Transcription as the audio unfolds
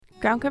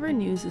Groundcover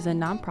News is a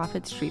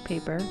nonprofit street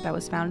paper that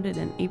was founded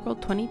in April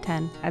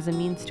 2010 as a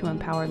means to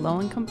empower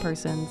low-income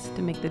persons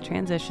to make the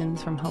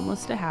transitions from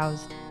homeless to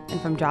housed and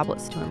from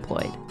jobless to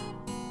employed.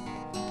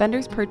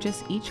 Vendors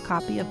purchase each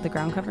copy of the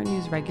Groundcover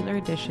News regular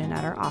edition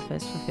at our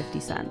office for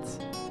 50 cents.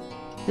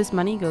 This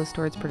money goes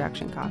towards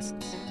production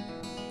costs.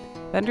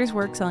 Vendors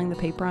work selling the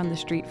paper on the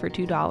street for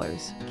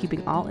 $2,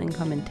 keeping all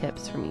income and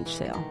tips from each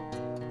sale.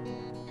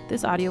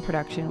 This audio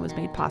production was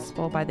made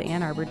possible by the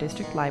Ann Arbor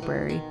District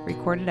Library,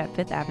 recorded at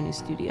Fifth Avenue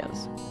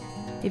Studios.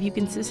 If you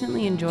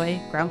consistently enjoy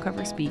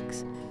Groundcover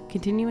Speaks,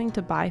 continuing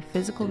to buy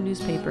physical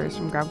newspapers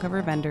from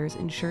Groundcover vendors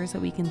ensures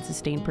that we can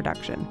sustain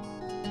production.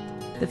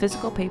 The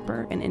physical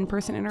paper and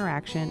in-person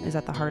interaction is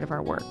at the heart of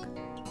our work.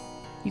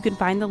 You can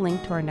find the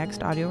link to our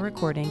next audio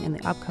recording in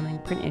the upcoming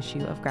print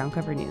issue of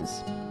Groundcover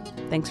News.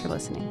 Thanks for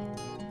listening.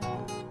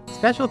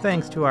 Special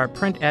thanks to our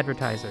print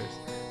advertisers,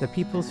 the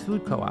People's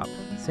Food Co-op,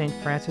 St.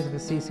 Francis of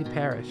Assisi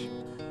Parish,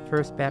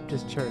 First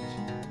Baptist Church,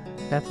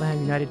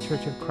 Bethlehem United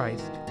Church of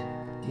Christ,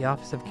 the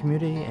Office of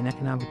Community and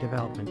Economic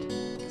Development,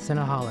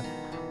 Cinnaholic,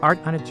 Art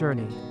on a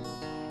Journey,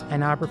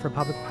 Ann Arbor for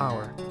Public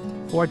Power,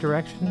 Four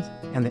Directions,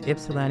 and the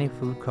Ypsilanti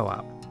Food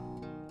Co-op.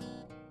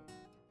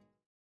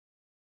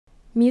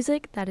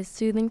 Music That Is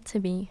Soothing to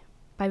Me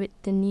by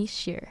Denise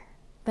Shear,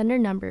 vendor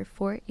number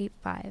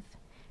 485,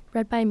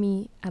 read by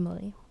me,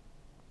 Emily.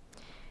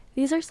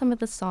 These are some of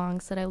the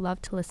songs that I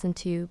love to listen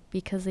to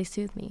because they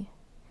soothe me.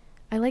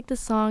 I like the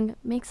song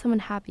Make Someone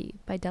Happy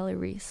by Della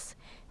Reese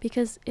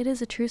because it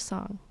is a true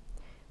song.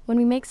 When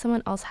we make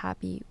someone else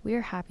happy, we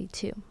are happy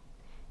too,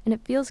 and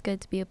it feels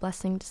good to be a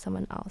blessing to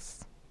someone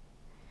else.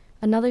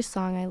 Another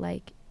song I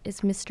like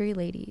is Mystery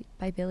Lady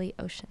by Billy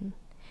Ocean.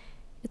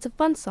 It's a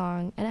fun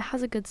song and it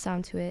has a good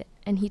sound to it,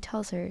 and he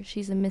tells her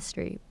she's a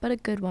mystery but a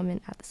good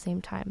woman at the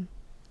same time.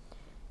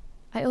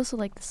 I also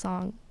like the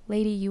song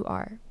Lady You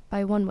Are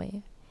by One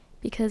Way,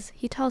 because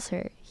he tells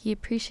her he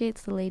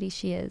appreciates the lady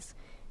she is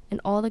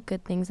and all the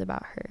good things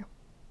about her.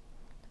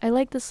 I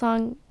like the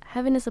song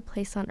Heaven is a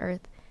Place on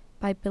Earth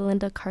by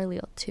Belinda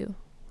Carlisle too.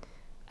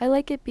 I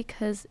like it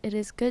because it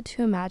is good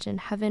to imagine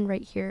heaven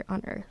right here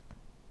on earth.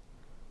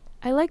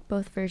 I like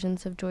both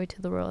versions of Joy to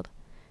the World,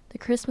 the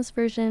Christmas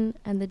version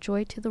and the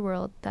Joy to the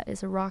World that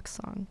is a rock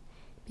song,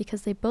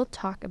 because they both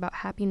talk about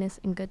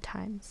happiness and good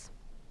times.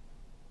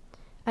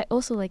 I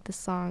also like the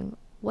song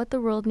What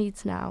the World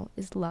Needs Now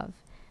is Love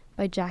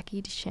by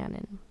Jackie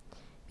DeShannon,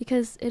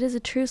 because it is a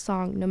true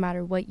song no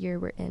matter what year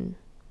we're in.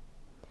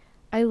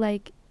 I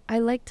like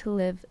to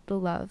Live the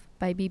Love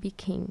by B.B.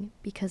 King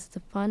because it's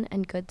a fun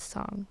and good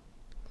song.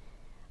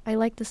 I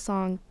like the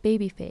song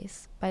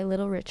Babyface by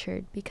Little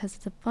Richard because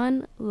it's a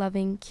fun,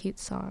 loving, cute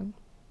song.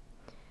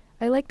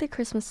 I like the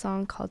Christmas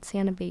song called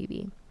Santa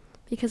Baby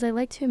because I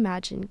like to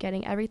imagine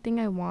getting everything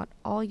I want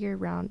all year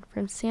round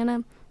from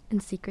Santa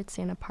and Secret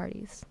Santa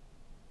parties.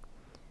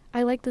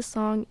 I like the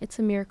song It's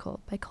a Miracle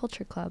by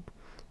Culture Club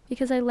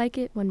because I like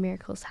it when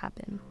miracles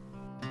happen.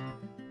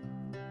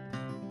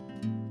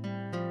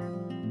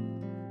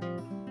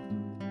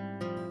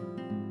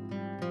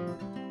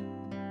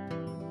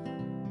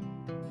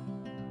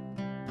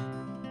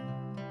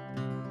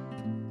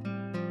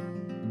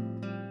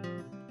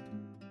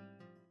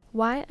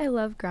 Why I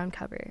Love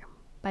Groundcover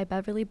by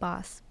Beverly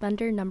Boss,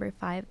 vendor number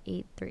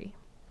 583.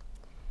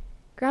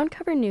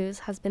 Groundcover News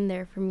has been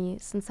there for me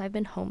since I've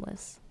been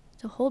homeless,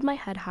 to hold my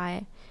head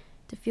high,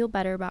 to feel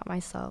better about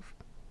myself,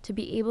 to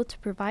be able to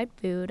provide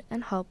food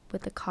and help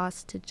with the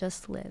cost to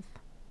just live.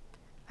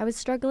 I was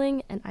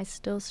struggling and I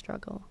still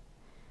struggle.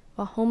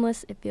 While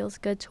homeless, it feels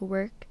good to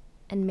work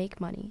and make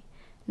money,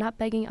 not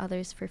begging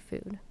others for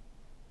food.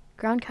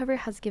 Groundcover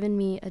has given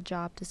me a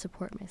job to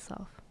support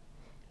myself.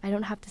 I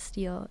don't have to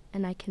steal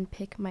and I can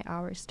pick my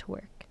hours to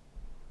work.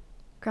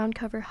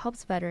 Groundcover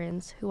helps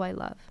veterans who I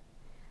love.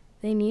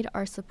 They need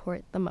our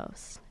support the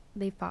most.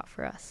 They fought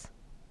for us.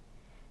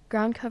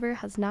 Groundcover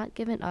has not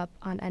given up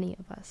on any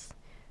of us,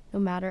 no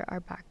matter our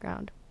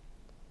background.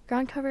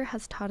 Groundcover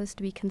has taught us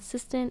to be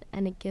consistent,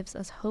 and it gives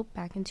us hope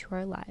back into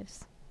our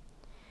lives.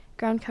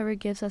 Groundcover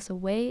gives us a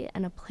way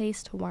and a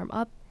place to warm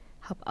up,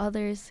 help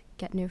others,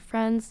 get new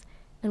friends,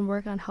 and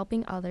work on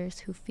helping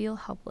others who feel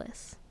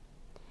helpless.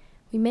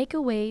 We make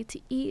a way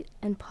to eat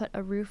and put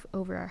a roof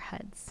over our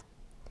heads.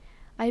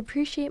 I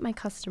appreciate my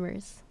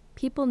customers.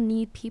 People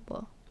need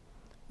people.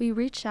 We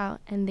reach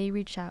out and they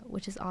reach out,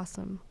 which is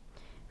awesome.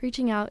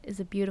 Reaching out is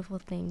a beautiful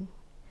thing.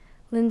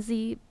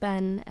 Lindsay,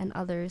 Ben, and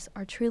others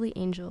are truly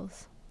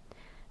angels.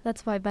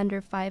 That's why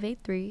vendor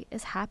 583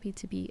 is happy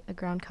to be a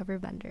Groundcover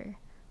vendor.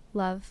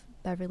 Love,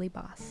 Beverly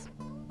Boss.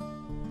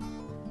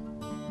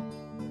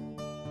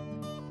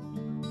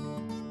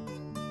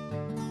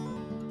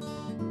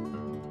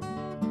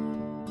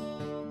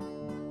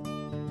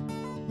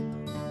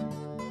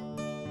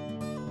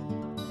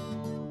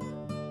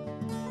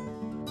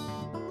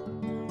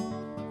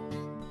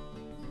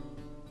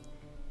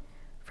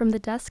 From the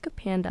Desk of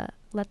Panda,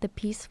 Let the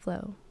Peace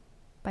Flow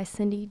by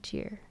Cindy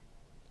Gier,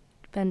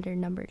 vendor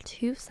number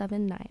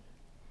 279.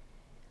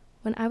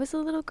 When I was a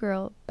little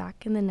girl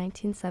back in the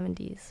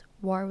 1970s,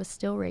 war was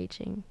still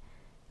raging.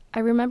 I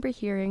remember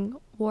hearing,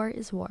 "War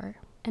is war,"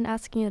 and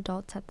asking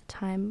adults at the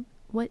time,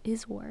 "What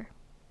is war?"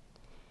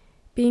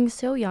 Being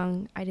so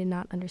young, I did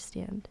not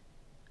understand.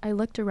 I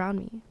looked around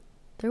me.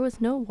 There was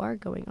no war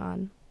going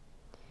on.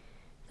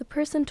 The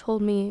person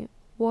told me,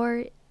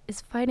 "War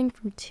is fighting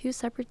from two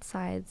separate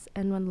sides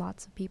and when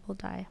lots of people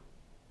die."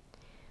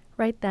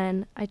 Right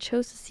then, I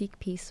chose to seek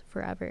peace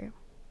forever.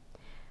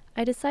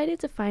 I decided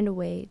to find a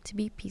way to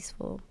be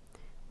peaceful,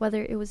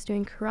 whether it was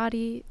doing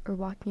karate or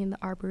walking in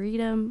the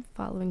arboretum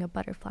following a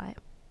butterfly,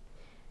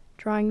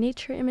 drawing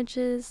nature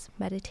images,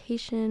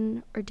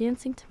 meditation, or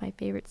dancing to my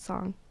favorite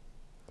song.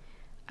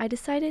 I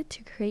decided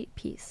to create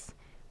peace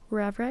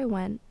wherever I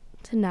went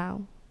to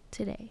now,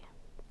 today.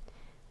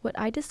 What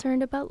I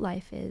discerned about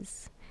life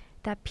is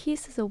that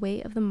peace is a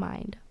way of the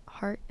mind,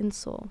 heart, and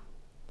soul.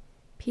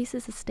 Peace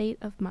is a state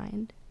of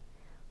mind.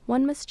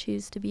 One must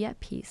choose to be at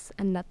peace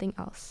and nothing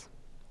else.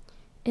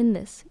 In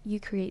this, you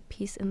create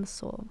peace in the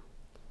soul.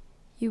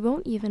 You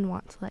won't even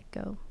want to let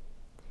go.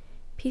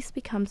 Peace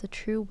becomes a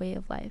true way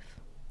of life.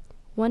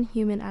 One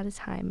human at a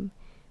time,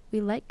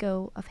 we let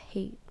go of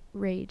hate,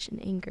 rage,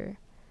 and anger.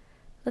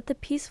 Let the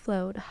peace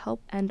flow to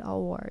help end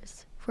all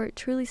wars, for it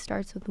truly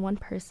starts with one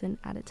person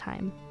at a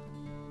time.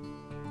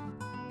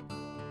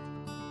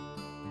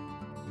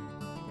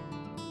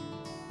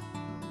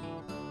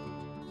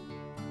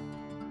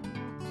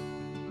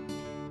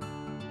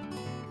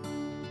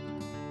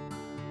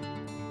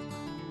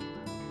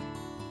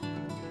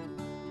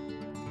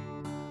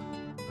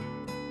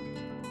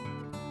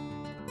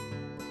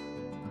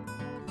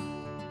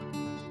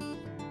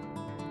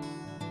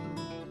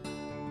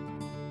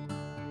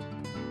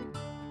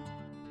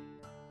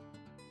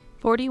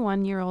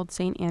 "41-Year-Old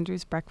St.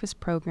 Andrew's Breakfast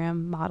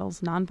Program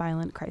Models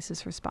Nonviolent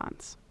Crisis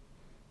Response"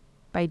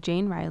 by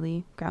Jane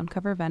Riley,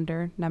 Groundcover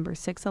vendor, number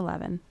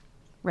 611.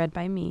 Read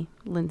by me,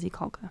 Lindsay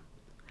Kulka.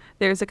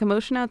 There is a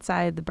commotion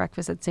outside the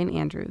breakfast at St.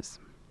 Andrew's.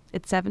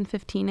 It's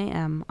 7:15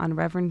 a.m. on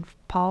Reverend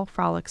Paul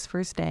Frolick's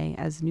first day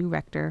as new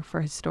rector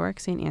for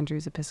historic St.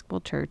 Andrew's Episcopal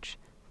Church,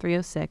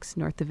 306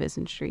 North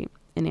Division Street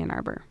in Ann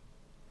Arbor.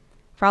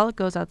 Frolick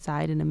goes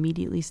outside and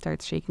immediately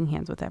starts shaking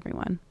hands with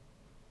everyone.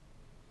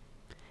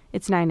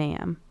 It's 9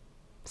 a.m.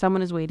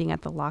 Someone is waiting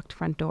at the locked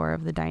front door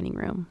of the dining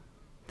room.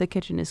 The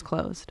kitchen is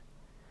closed.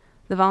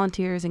 The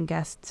volunteers and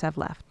guests have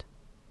left.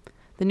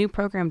 The new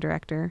program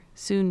director,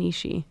 Sue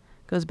Nishi,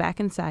 goes back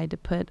inside to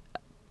put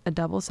a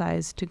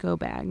double-sized to-go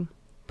bag,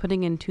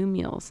 putting in 2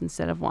 meals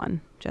instead of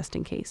 1, just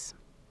in case.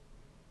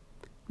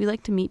 "We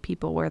like to meet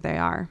people where they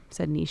are,"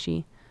 said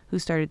Nishi, who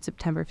started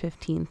September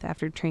 15th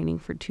after training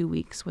for 2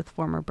 weeks with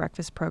former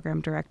breakfast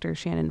program director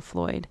Shannon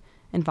Floyd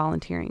and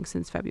volunteering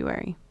since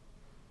February.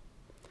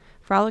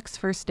 Frolick's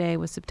first day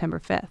was September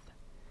 5th.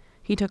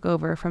 He took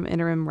over from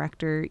interim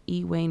rector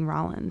E. Wayne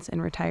Rollins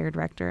and retired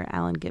rector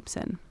Alan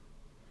Gibson.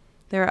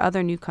 There are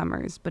other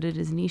newcomers, but it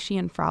is Nishi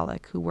and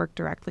Frolick who work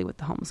directly with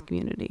the homeless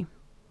community.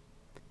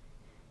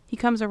 "He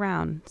comes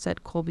around,"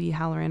 said Colby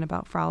Halloran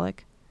about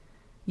Frolick.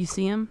 "You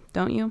see him,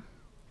 don't you?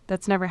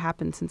 That's never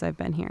happened since I've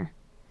been here.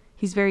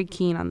 He's very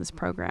keen on this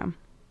program."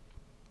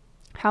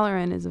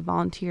 Halloran is a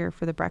volunteer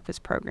for the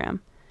breakfast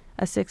program,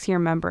 a 6-year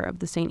member of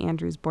the St.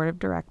 Andrew's Board of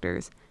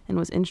Directors, and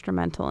was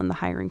instrumental in the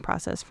hiring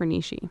process for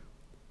Nishi.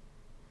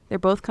 "They're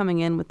both coming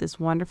in with this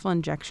wonderful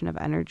injection of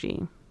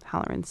energy,"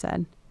 Halloran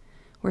said.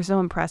 "We're so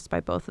impressed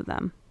by both of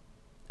them.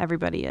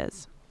 Everybody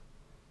is."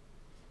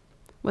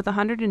 With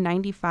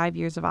 195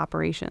 years of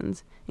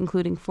operations,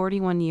 including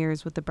 41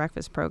 years with the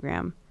breakfast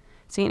program,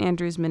 St.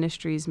 Andrew's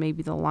Ministries may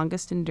be the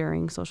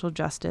longest-enduring social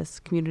justice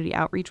community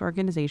outreach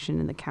organization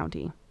in the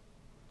county.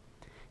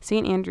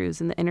 St.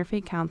 Andrew's and the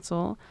Interfaith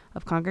Council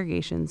of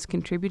Congregations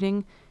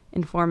contributing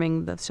in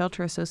forming the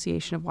Shelter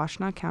Association of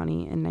Washtenaw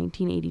County in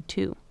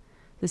 1982,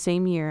 the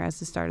same year as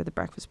the start of the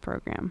breakfast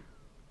program.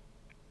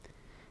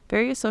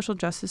 Various social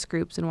justice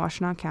groups in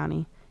Washtenaw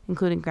County,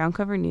 including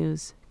Groundcover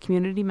News,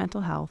 Community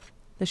Mental Health,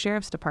 the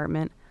Sheriff's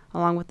Department,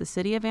 along with the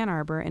City of Ann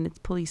Arbor and its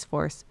police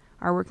force,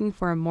 are working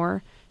for a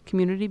more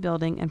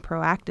community-building and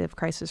proactive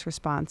crisis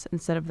response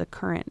instead of the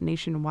current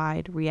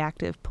nationwide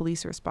reactive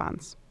police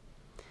response.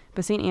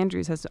 But St.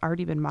 Andrew's has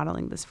already been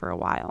modeling this for a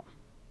while.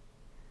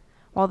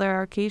 While there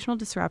are occasional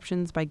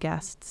disruptions by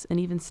guests and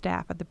even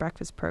staff at the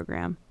breakfast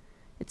program,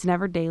 it's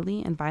never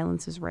daily and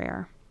violence is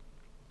rare.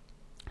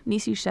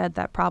 Nishi said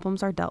that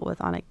problems are dealt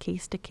with on a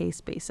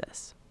case-to-case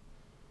basis.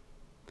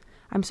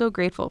 "I'm so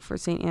grateful for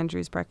St.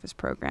 Andrew's breakfast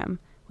program,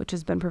 which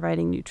has been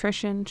providing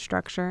nutrition,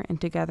 structure, and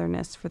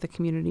togetherness for the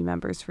community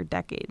members for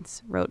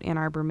decades," wrote Ann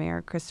Arbor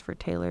Mayor Christopher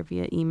Taylor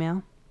via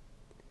email.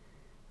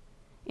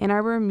 Ann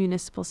Arbor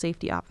Municipal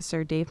Safety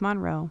Officer Dave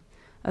Monroe,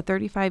 a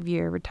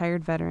 35-year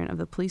retired veteran of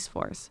the police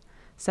force,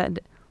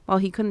 said while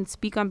he couldn't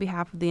speak on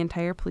behalf of the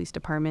entire police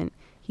department,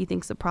 he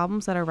thinks the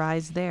problems that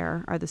arise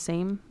there are the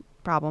same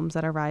problems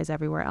that arise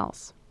everywhere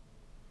else.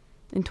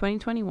 In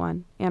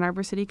 2021, Ann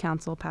Arbor City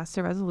Council passed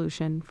a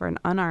resolution for an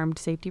unarmed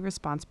safety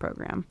response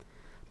program,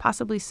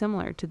 possibly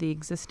similar to the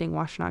existing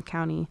Washtenaw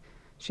County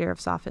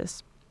Sheriff's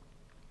Office,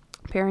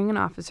 pairing an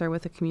officer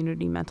with a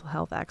community mental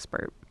health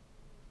expert.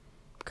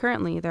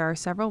 Currently, there are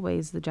several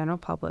ways the general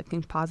public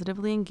can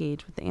positively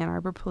engage with the Ann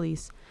Arbor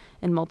Police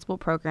and multiple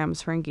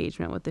programs for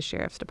engagement with the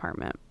Sheriff's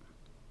Department.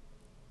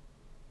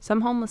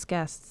 Some homeless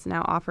guests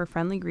now offer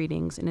friendly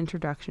greetings and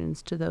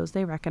introductions to those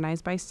they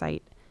recognize by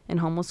sight, and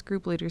homeless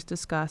group leaders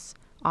discuss,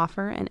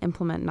 offer, and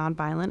implement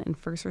nonviolent and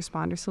first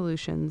responder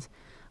solutions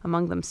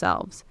among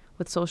themselves,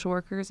 with social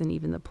workers and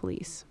even the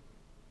police.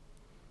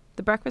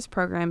 The Breakfast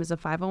Program is a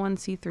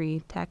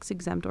 501c3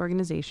 tax-exempt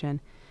organization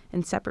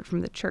and separate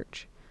from the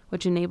church,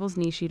 which enables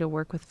Nishi to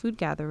work with food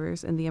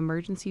gatherers in the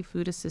Emergency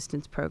Food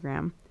Assistance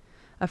Program,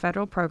 a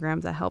federal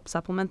program that helps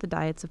supplement the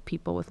diets of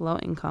people with low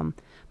income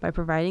by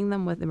providing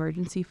them with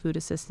emergency food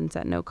assistance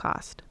at no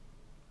cost.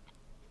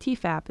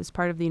 TFAP is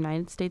part of the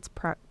United States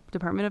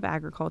Department of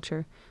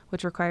Agriculture,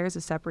 which requires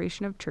a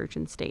separation of church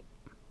and state.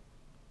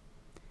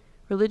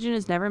 Religion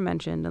is never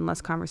mentioned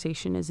unless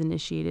conversation is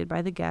initiated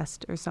by the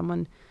guest or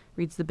someone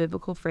reads the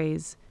biblical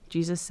phrase,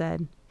 Jesus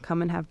said,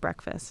 "Come and have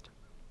breakfast,"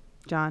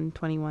 John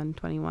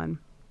 21:21,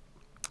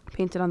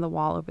 painted on the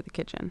wall over the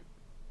kitchen.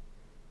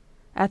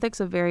 Ethics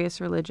of various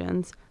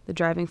religions, the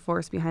driving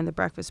force behind the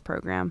Breakfast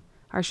Program,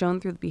 are shown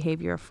through the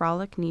behavior of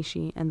Frolic,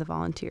 Nishi, and the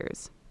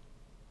volunteers.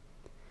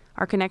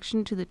 Our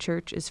connection to the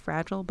church is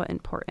fragile but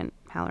important,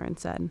 Halloran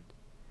said.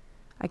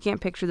 I can't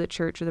picture the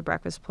church or the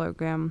Breakfast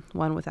Program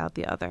one without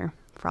the other,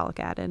 Frolic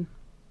added.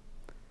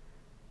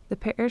 The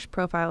parish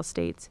profile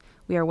states,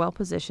 we are well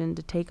positioned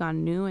to take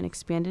on new and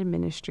expanded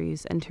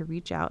ministries and to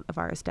reach out of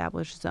our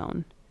established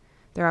zone.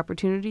 There are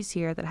opportunities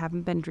here that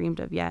haven't been dreamed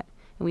of yet,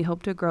 and we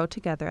hope to grow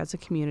together as a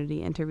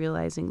community into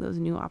realizing those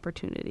new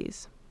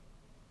opportunities.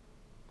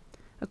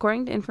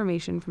 According to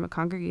information from a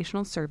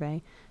congregational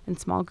survey and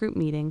small group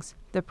meetings,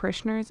 the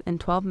parishioners and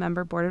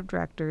 12-member board of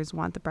directors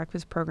want the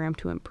Breakfast Program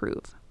to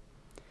improve.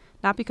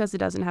 Not because it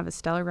doesn't have a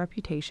stellar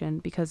reputation,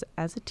 because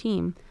as a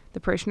team,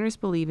 the parishioners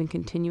believe in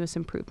continuous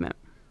improvement.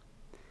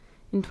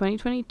 In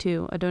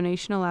 2022, a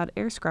donation allowed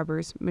air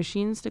scrubbers,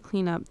 machines to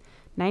clean up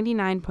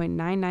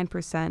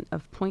 99.99%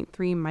 of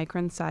 0.3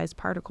 micron-sized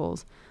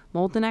particles,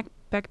 mold and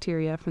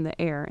bacteria from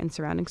the air and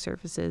surrounding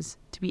surfaces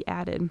to be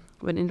added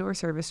when indoor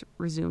service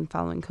resumed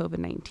following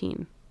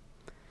COVID-19.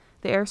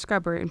 The air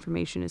scrubber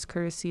information is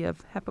courtesy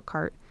of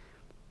Hepicart.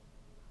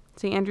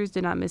 St. Andrews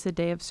did not miss a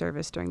day of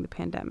service during the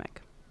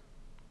pandemic.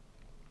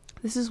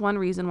 This is one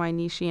reason why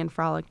Nishi and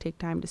Frolic take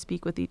time to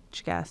speak with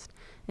each guest,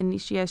 and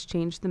Nishi has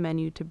changed the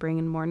menu to bring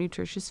in more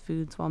nutritious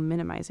foods while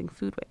minimizing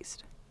food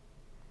waste.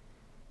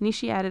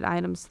 Nishi added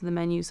items to the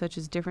menu such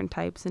as different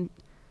types and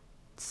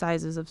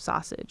sizes of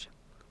sausage,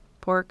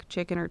 pork,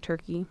 chicken, or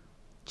turkey,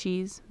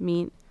 cheese,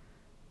 meat,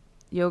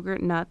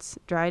 yogurt, nuts,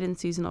 dried and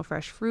seasonal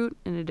fresh fruit,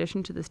 in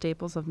addition to the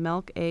staples of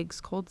milk, eggs,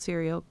 cold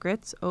cereal,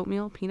 grits,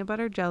 oatmeal, peanut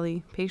butter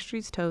jelly,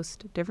 pastries,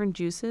 toast, different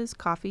juices,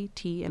 coffee,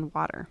 tea, and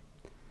water.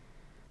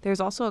 There is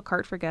also a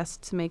cart for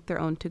guests to make their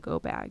own to-go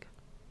bag.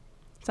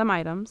 Some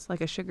items,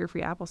 like a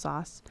sugar-free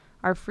applesauce,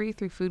 are free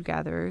through food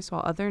gatherers,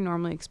 while other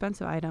normally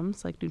expensive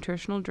items, like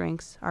nutritional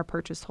drinks, are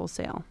purchased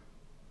wholesale.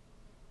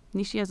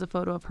 Nishi has a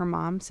photo of her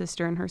mom,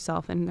 sister, and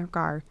herself in their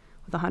car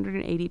with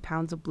 180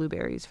 pounds of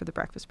blueberries for the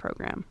Breakfast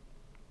Program.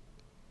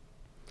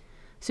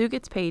 Sue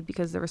gets paid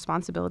because the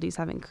responsibilities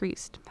have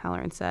increased,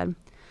 Halloran said,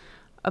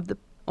 of the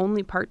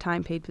only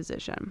part-time paid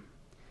position.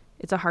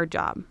 It's a hard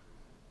job.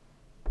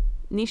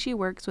 Nishi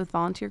works with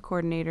volunteer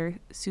coordinator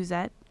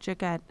Suzette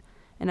Jaquette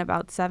and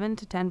about 7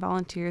 to 10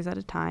 volunteers at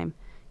a time,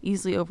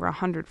 easily over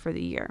 100 for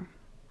the year.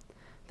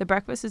 The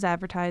breakfast is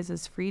advertised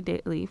as free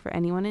daily for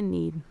anyone in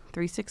need,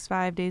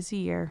 365 days a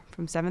year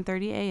from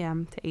 7:30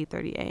 a.m. to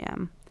 8:30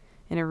 a.m.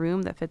 in a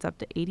room that fits up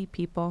to 80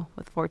 people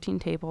with 14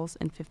 tables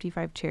and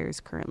 55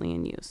 chairs currently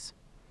in use.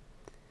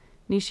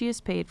 Nishi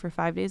is paid for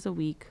 5 days a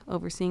week,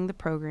 overseeing the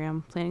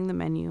program, planning the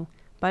menu,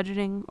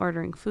 budgeting,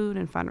 ordering food,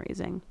 and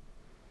fundraising.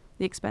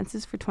 The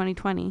expenses for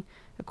 2020,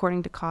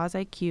 according to Cause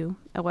IQ,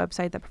 a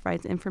website that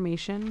provides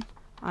information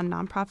on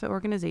nonprofit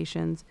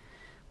organizations,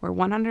 were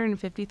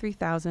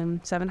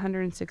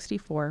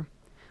 $153,764,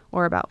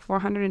 or about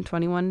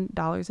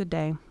 $421 a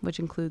day, which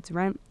includes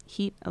rent,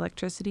 heat,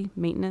 electricity,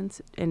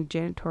 maintenance, and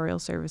janitorial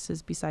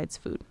services besides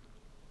food.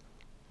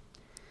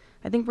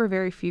 I think we're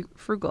very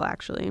frugal,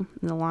 actually, in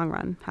the long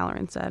run,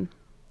 Halloran said.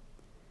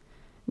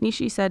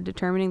 Nishi said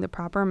determining the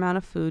proper amount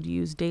of food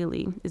used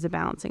daily is a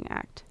balancing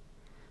act.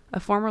 A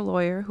former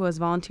lawyer who has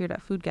volunteered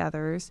at food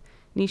gatherers,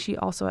 Nishi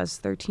also has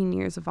 13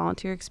 years of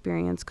volunteer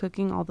experience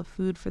cooking all the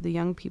food for the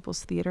Young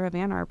People's Theater of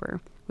Ann Arbor,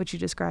 which he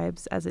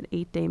describes as an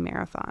 8-day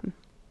marathon.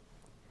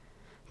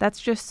 That's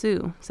just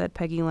Sue, said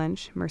Peggy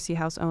Lynch, Mercy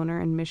House owner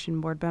and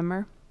mission board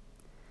member.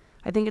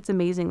 I think it's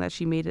amazing that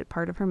she made it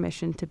part of her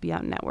mission to be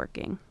out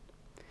networking.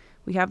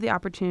 We have the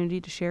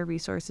opportunity to share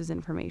resources and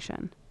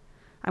information.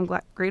 I'm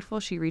grateful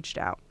she reached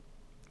out.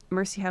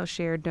 Mercy House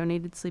shared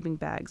donated sleeping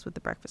bags with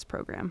the breakfast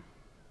program.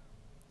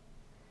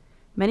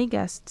 Many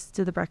guests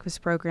to the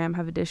breakfast program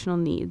have additional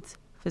needs,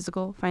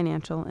 physical,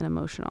 financial, and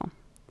emotional.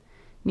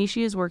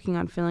 Nishi is working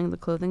on filling the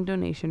clothing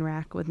donation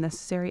rack with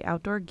necessary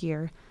outdoor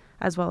gear,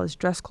 as well as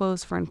dress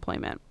clothes for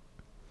employment.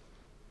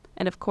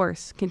 And of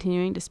course,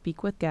 continuing to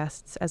speak with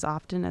guests as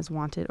often as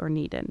wanted or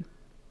needed.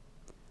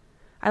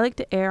 I like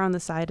to err on the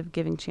side of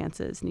giving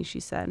chances,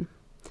 Nishi said.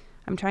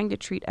 I'm trying to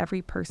treat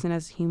every person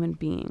as a human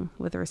being,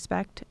 with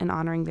respect and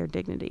honoring their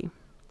dignity.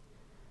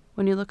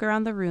 When you look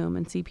around the room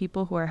and see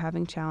people who are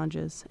having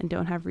challenges and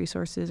don't have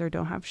resources or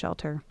don't have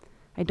shelter,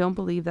 I don't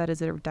believe that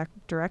is a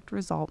direct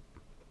result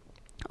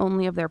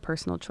only of their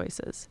personal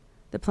choices.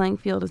 The playing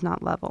field is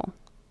not level.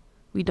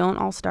 We don't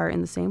all start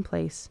in the same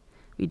place.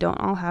 We don't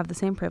all have the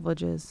same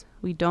privileges.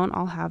 We don't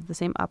all have the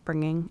same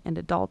upbringing and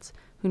adults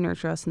who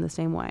nurture us in the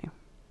same way.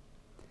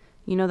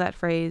 You know that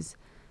phrase,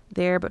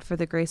 there but for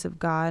the grace of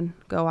God,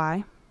 go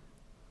I?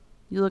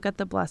 You look at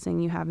the blessing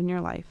you have in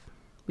your life.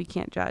 We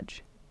can't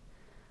judge.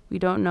 We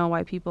don't know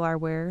why people are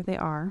where they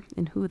are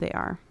and who they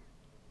are.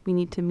 We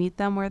need to meet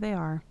them where they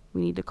are.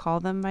 We need to call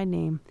them by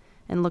name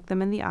and look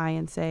them in the eye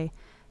and say,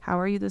 how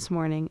are you this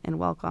morning, and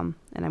welcome,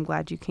 and I'm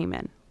glad you came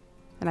in.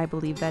 And I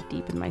believe that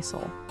deep in my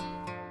soul.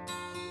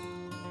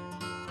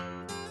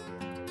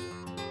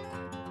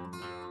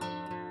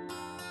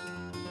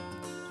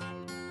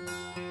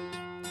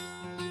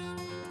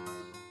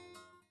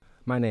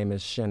 My name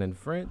is Shannon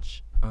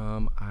French.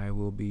 I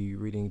will be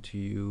reading to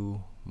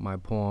you my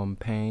poem,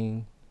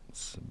 Pain.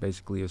 It's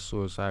basically a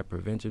suicide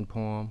prevention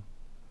poem,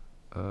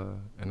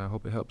 and I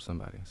hope it helps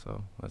somebody.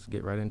 So let's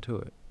get right into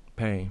it.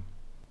 Pain.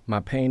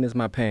 My pain is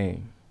my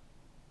pain.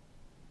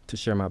 To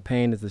share my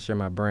pain is to share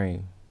my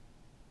brain.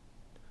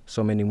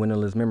 So many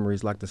windowless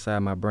memories locked inside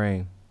my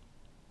brain.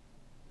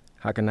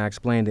 How can I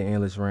explain the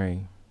endless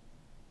rain?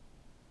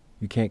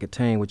 You can't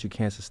contain what you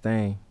can't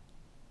sustain.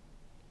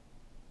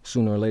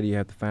 Sooner or later you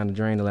have to find a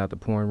drain to allow the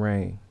pouring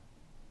rain.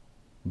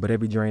 But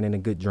every drain ain't a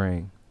good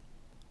drain.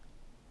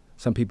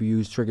 Some people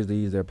use triggers to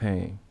ease their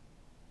pain,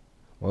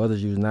 while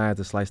others use knives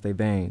to slice their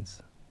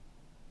veins.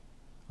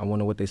 I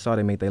wonder what they saw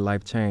that made their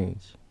life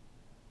change.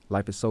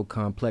 Life is so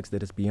complex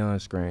that it's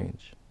beyond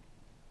strange.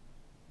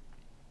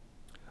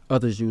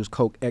 Others use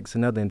coke, X,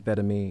 and other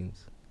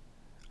amphetamines.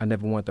 I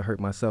never wanted to hurt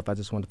myself, I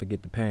just wanted to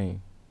forget the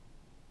pain.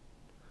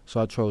 So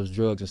I chose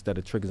drugs instead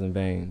of triggers and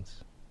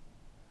veins.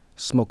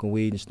 Smoking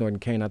weed and snorting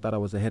cane, I thought I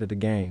was ahead of the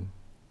game.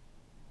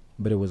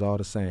 But it was all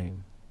the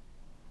same.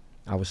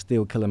 I was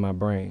still killing my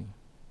brain.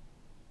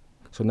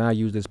 So now I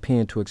use this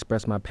pen to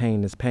express my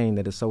pain, this pain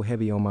that is so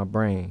heavy on my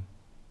brain.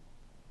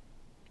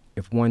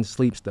 If one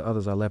sleeps, the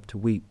others are left to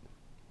weep.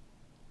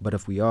 But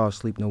if we all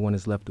sleep, no one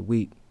is left to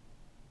weep.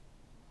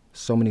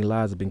 So many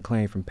lives have been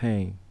claimed from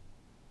pain.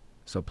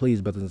 So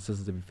please, brothers and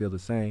sisters, if you feel the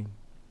same,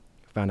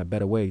 find a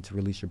better way to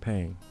release your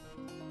pain.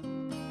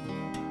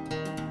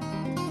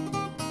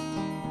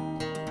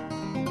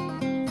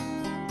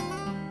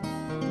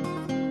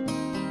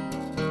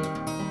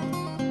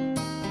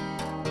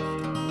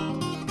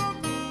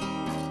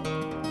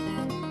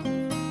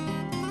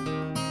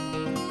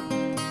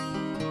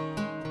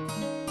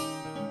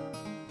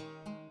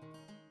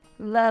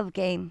 Love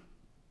Game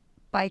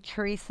by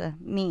Teresa,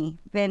 me,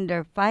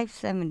 vendor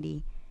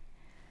 570.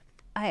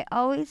 I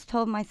always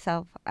told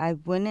myself I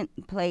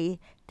wouldn't play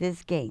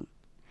this game.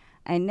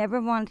 I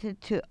never wanted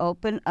to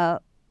open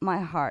up my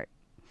heart.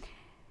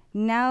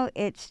 Now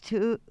it's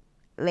too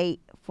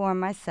late for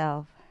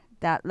myself.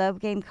 That love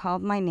game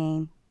called my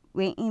name,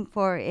 waiting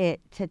for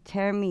it to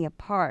tear me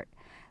apart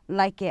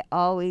like it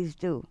always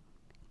do.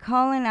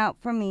 Calling out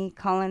for me,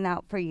 calling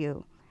out for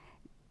you.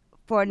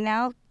 For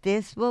now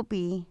this will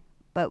be,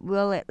 but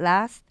will it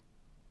last,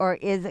 or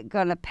is it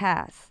gonna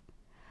pass?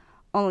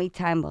 Only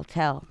time will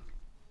tell.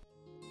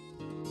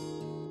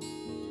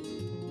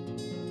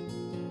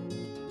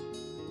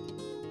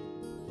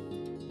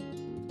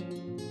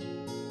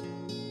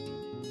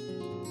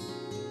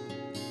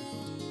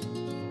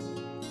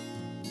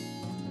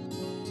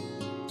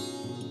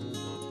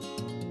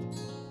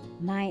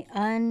 My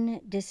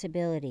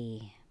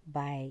Undisability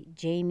by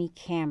Jamie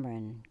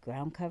Cameron,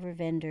 Groundcover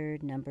vendor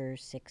number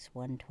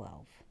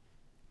 6112.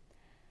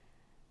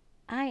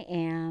 I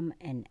am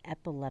an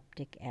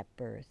epileptic at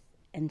birth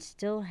and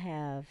still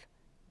have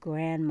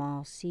grand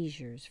mal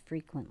seizures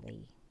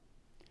frequently.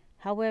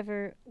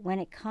 However, when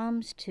it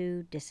comes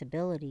to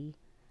disability,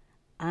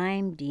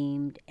 I'm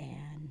deemed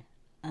an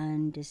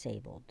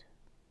undisabled.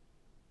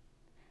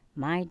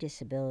 My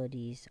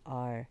disabilities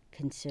are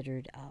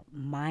considered a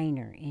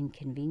minor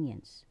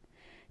inconvenience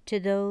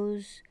to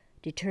those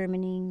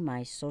determining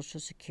my Social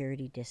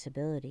Security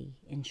disability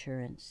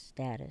insurance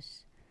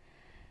status,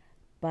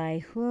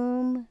 by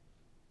who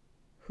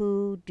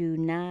do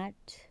not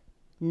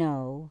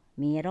know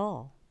me at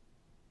all.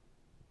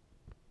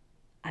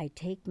 I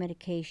take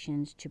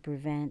medications to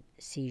prevent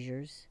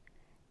seizures,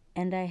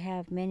 and I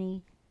have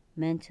many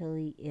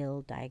mentally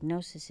ill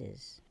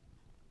diagnoses.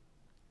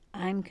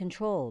 I'm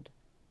controlled,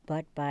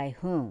 but by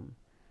whom?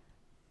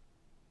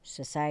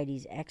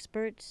 Society's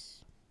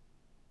experts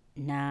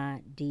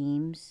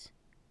deems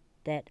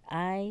that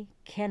I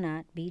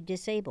cannot be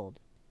disabled,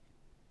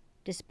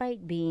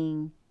 despite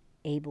being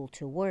able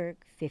to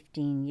work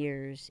 15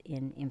 years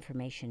in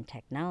information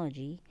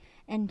technology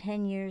and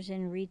 10 years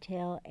in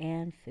retail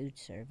and food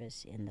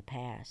service in the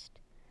past.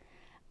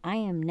 I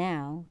am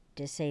now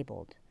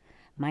disabled.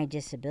 My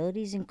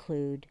disabilities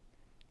include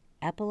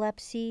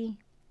epilepsy,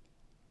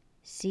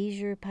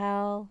 seizure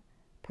pal,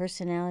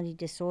 personality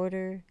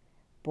disorder,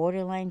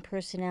 borderline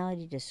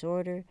personality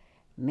disorder,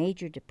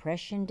 major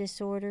depression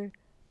disorder,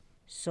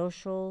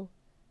 social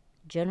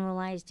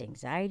generalized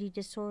anxiety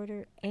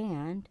disorder,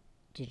 and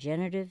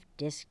degenerative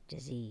disc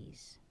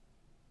disease.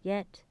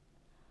 Yet,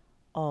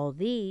 all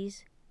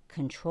these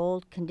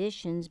controlled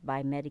conditions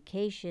by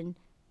medication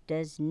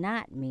does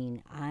not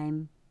mean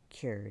I'm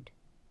cured.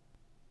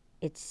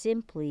 It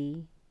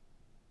simply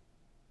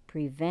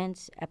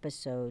prevents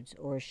episodes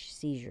or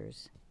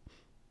seizures.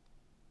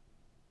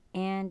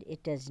 And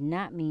it does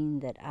not mean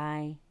that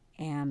I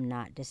am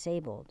not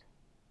disabled.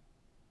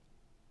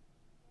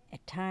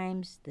 At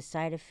times, the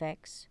side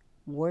effects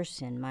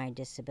worsen my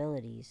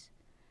disabilities.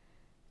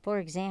 For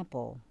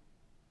example,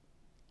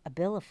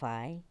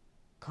 Abilify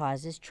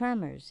causes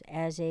tremors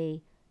as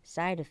a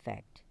side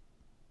effect.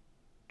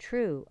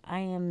 True, I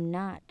am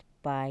not,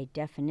 by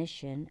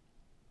definition,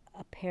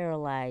 a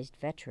paralyzed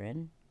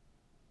veteran,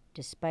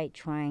 despite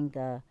trying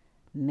the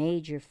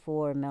major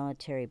 4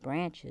 military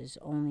branches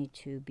only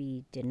to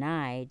be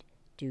denied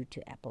due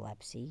to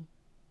epilepsy.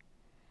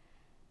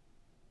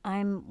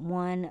 I'm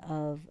one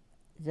of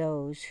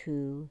those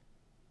who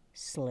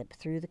slip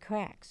through the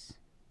cracks.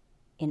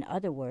 In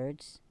other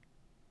words,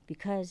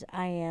 because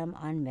I am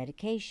on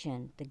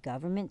medication, the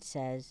government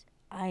says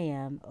I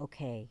am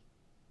okay.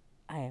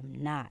 I am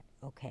not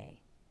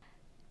okay.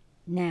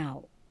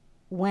 Now,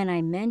 when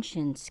I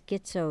mention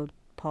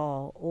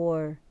schizopal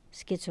or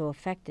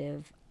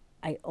schizoaffective,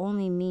 I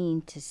only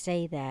mean to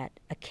say that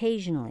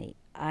occasionally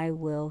I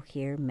will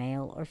hear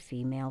male or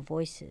female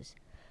voices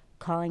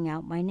calling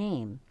out my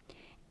name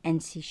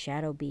and see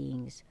shadow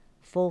beings,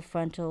 full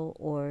frontal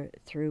or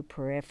through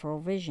peripheral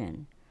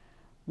vision.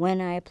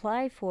 When I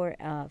apply for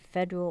a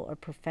federal or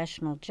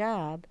professional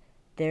job,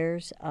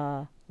 there's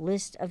a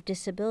list of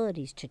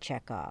disabilities to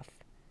check off,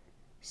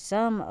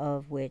 some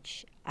of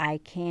which I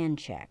can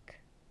check.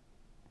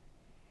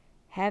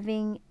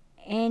 Having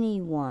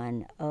any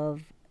one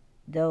of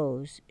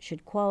those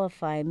should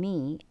qualify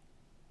me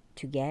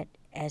to get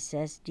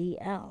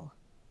SSDL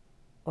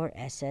or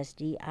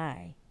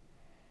SSDI.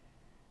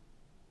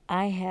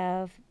 I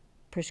have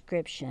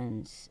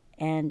prescriptions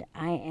and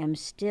I am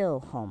still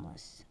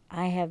homeless.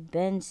 I have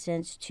been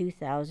since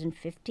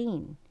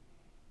 2015,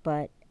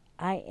 but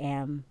I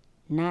am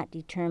not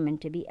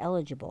determined to be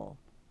eligible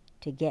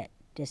to get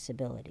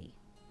disability.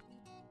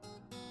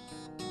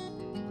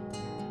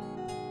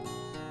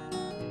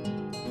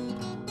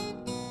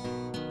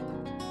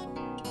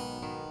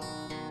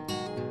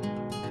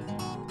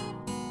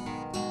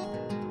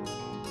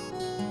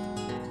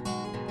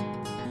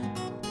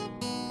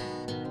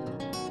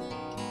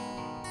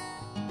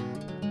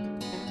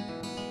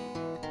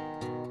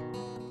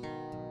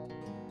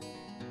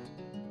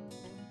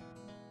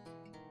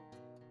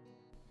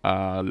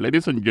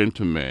 Ladies and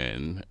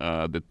gentlemen,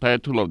 the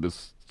title of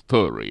this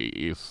story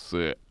is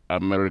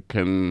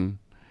American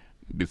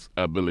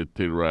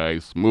Disability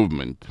Rights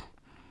Movement.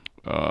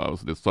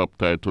 The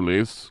subtitle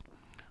is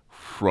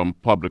From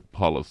Public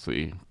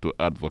Policy to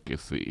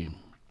Advocacy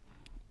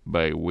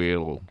by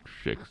Will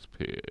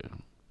Shakespeare.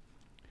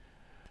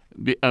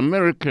 The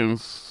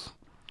Americans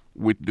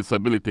with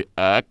Disability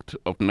Act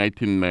of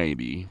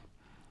 1990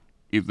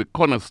 is the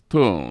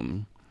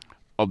cornerstone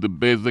of the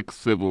basic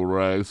civil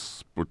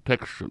rights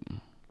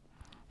protection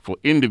for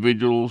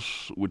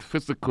individuals with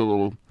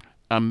physical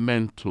and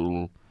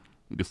mental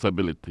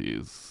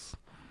disabilities.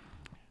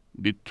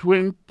 The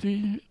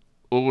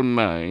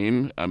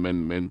 2009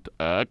 Amendment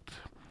Act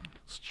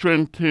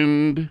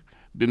strengthened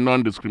the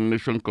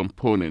non-discrimination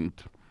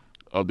component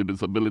of the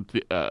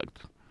Disability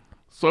Act.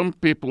 Some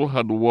people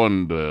had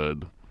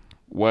wondered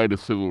why the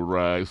Civil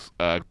Rights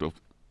Act of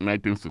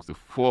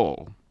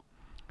 1964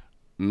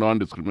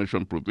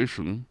 non-discrimination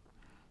provision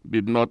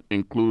did not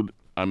include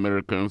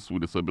Americans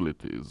with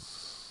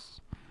disabilities.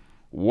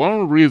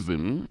 One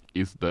reason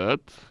is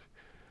that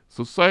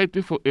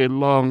society for a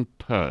long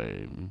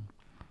time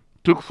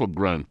took for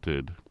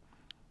granted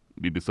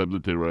the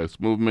disability rights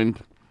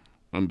movement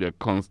and their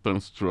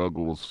constant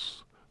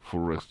struggles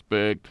for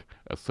respect,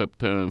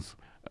 acceptance,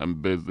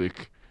 and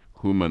basic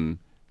human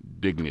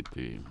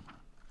dignity.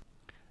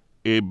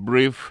 A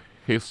brief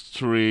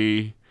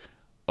history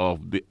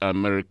of the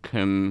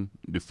American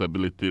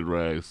disability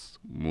rights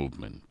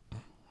movement.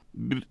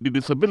 The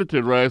disability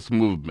rights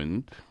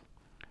movement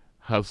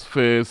has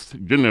faced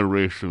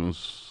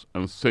generations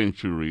and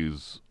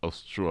centuries of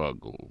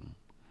struggle.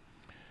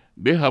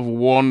 They have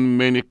won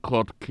many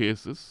court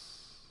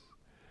cases.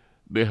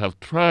 They have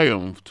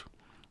triumphed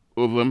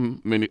over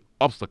many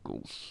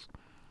obstacles,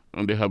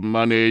 and they have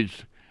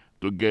managed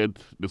to get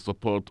the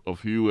support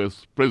of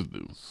U.S.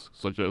 presidents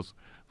such as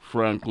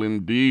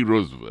Franklin D.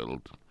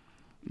 Roosevelt,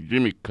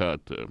 Jimmy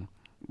Carter,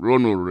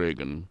 Ronald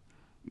Reagan,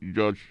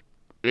 George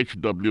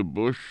H.W.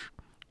 Bush,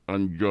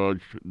 and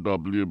George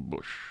W.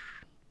 Bush.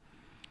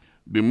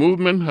 The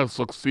movement has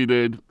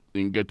succeeded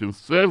in getting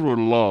several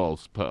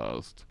laws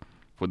passed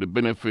for the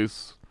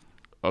benefits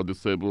of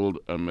disabled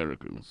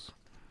Americans.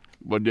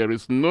 But there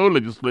is no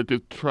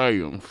legislative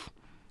triumph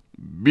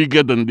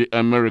bigger than the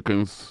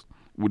Americans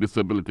with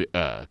Disability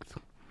Act.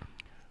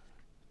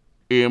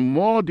 A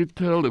more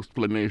detailed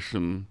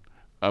explanation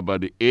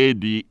about the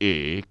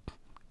ADA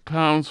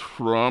comes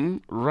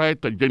from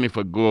writer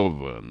Jennifer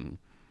Govan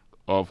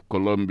of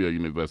Columbia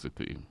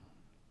University.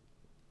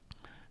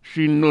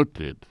 She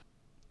noted,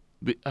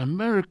 the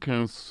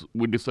Americans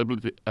with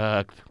Disability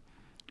Act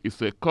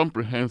is a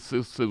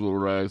comprehensive civil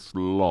rights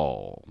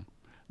law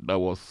that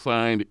was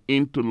signed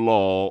into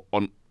law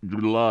on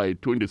July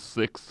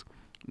 26,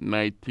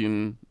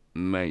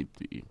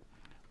 1990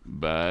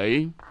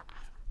 by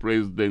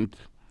President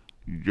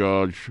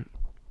George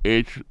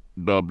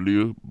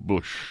H.W.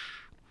 Bush.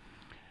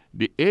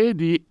 The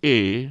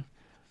ADA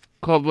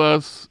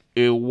covers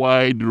a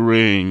wide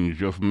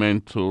range of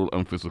mental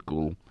and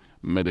physical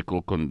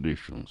medical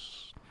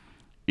conditions,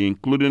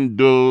 including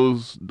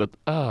those that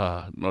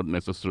are not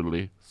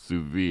necessarily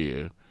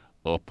severe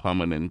or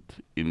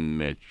permanent in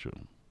nature.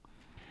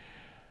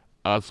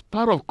 As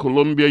part of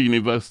Columbia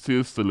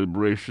University's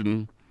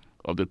celebration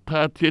of the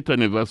 30th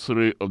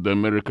anniversary of the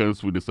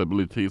Americans with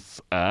Disabilities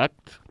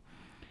Act,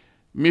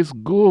 Ms.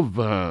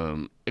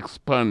 Govan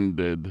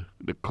expanded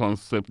the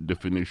concept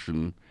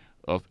definition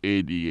of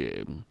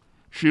ADA.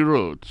 She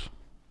wrote,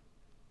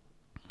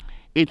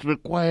 "It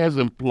requires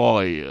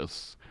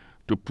employers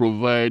to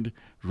provide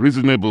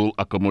reasonable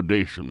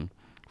accommodation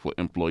for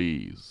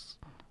employees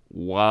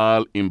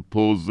while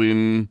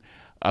imposing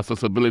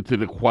accessibility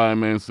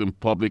requirements in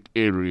public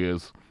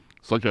areas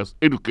such as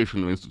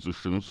educational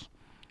institutions,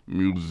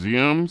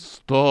 museums,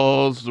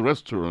 stores,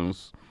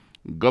 restaurants,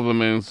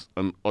 governments,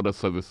 and other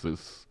service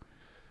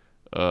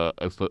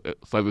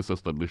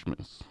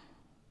establishments.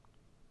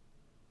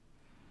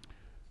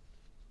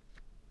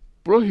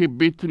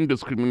 Prohibiting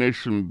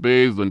discrimination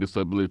based on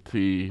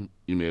disability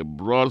in a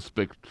broad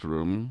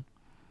spectrum,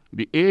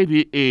 the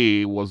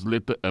ADA was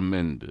later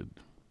amended,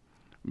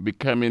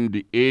 becoming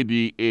the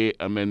ADA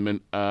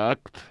Amendment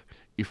Act,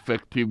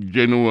 effective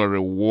January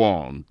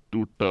 1,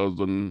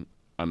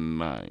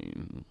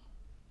 2009.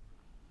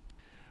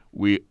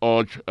 We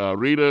urge our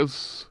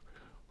readers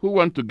who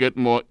want to get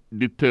more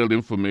detailed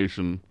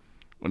information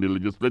on the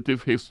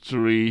legislative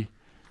history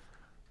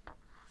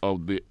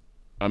of the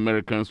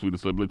Americans with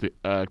Disability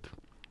Act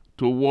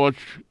to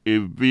watch a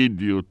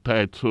video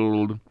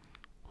titled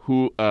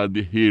 "Who Are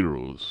the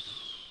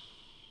Heroes?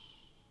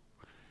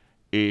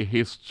 A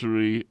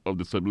History of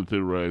Disability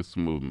Rights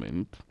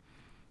Movement,"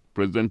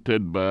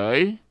 presented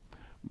by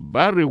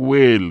Barry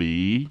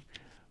Whaley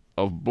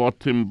of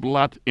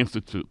Blatt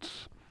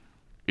Institute,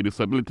 a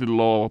disability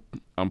law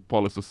and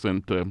policy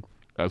center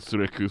at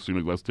Syracuse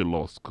University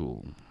Law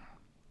School.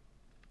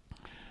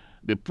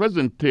 The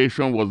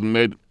presentation was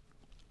made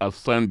at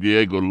San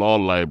Diego Law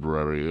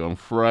Library on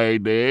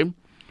Friday,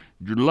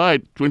 July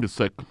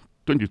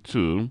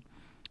 22,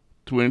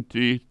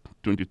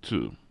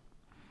 2022,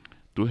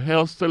 to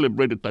help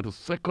celebrate the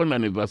 32nd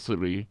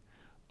anniversary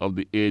of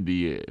the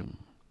ADA.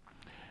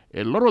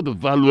 A lot of the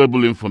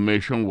valuable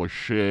information was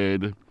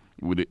shared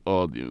with the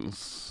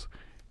audience,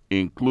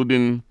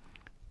 including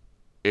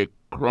a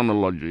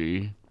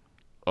chronology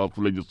of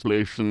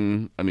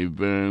legislation and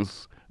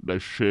events that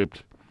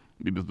shaped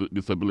the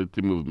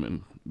disability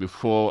movement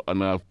before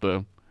and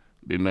after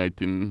the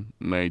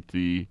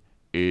 1990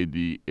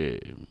 ADA.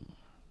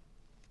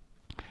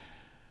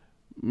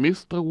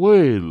 Mr.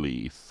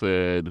 Whaley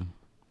said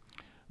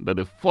that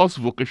the first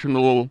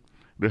Vocational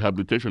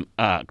Rehabilitation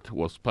Act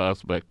was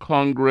passed by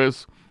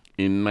Congress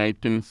in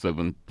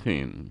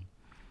 1917.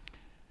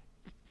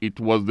 It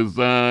was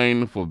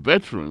designed for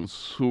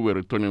veterans who were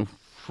returning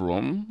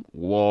from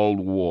World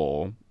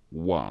War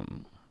I.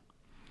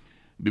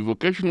 The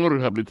Vocational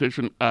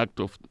Rehabilitation Act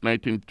of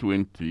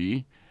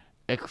 1920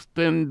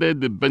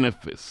 extended the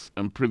benefits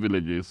and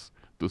privileges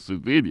to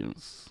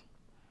civilians.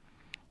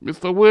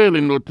 Mr.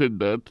 Whaley noted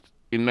that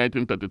in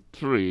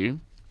 1933,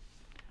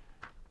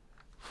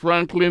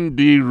 Franklin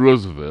D.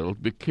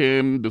 Roosevelt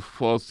became the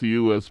first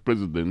U.S.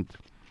 president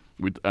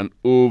with an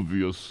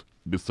obvious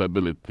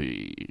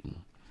disability.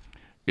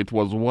 It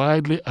was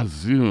widely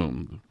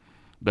assumed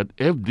that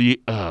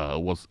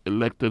FDR was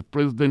elected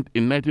president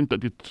in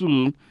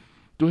 1932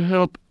 to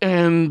help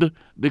end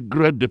the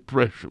Great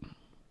Depression.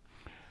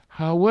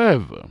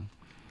 However,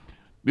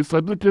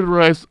 disability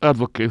rights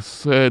advocates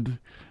said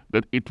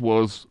that it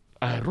was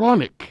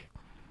ironic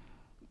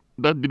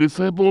that the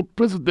disabled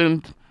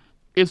president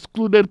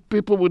excluded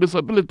people with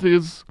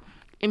disabilities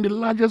in the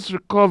largest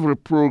recovery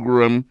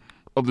program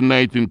of the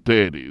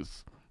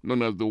 1930s,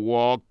 known as the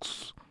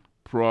Works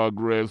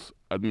Progress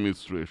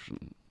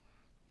Administration.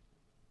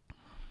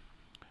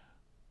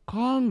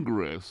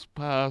 Congress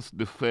passed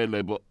the Fair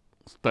Labor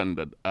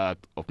Standard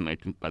Act of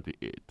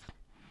 1938.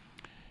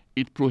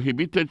 It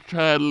prohibited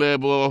child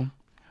labor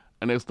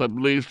and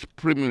established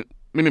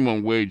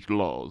minimum wage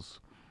laws.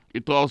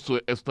 It also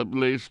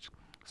established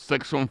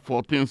Section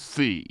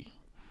 14C,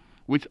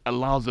 which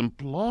allows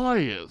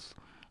employers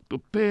to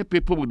pay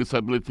people with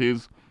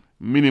disabilities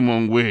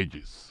minimum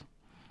wages.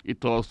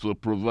 It also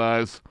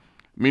provides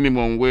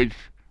minimum wage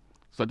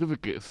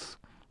certificates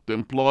to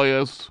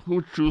employers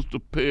who choose to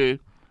pay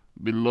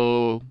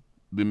below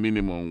the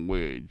minimum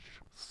wage.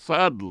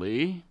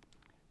 Sadly,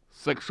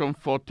 Section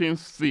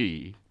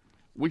 14C,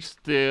 which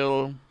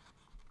still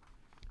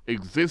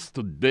exists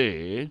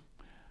today,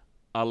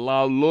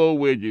 allow low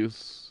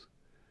wages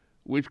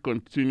which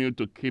continue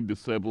to keep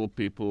disabled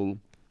people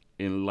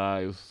in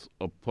lives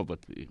of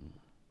poverty.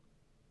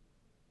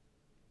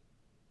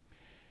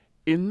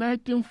 In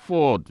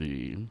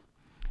 1940,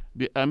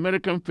 the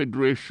American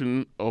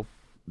Federation of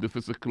the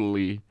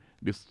Physically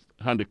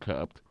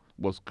Handicapped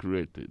was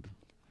created.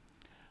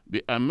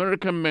 The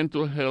American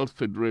Mental Health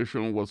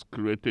Federation was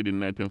created in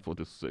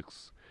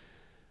 1946.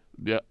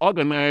 Their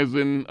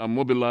organizing and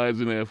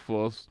mobilizing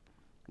efforts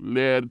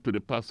led to the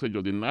passage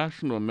of the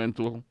National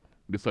Mental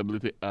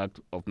Disability Act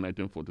of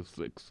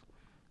 1946,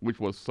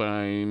 which was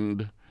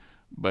signed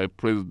by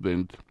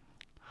President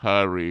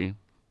Harry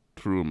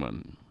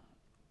Truman.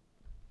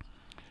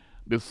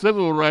 The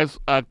Civil Rights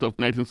Act of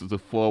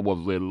 1964 was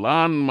a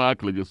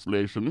landmark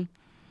legislation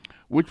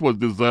which was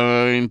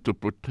designed to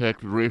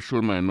protect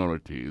racial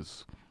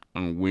minorities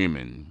and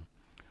women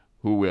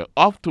who were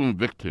often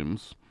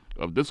victims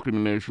of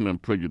discrimination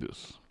and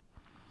prejudice.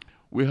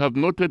 We have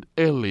noted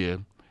earlier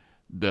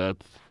that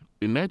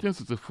the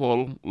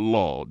 1964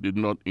 law did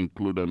not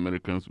include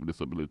Americans with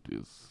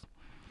disabilities.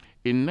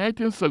 In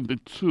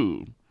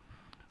 1972,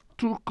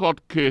 two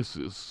court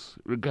cases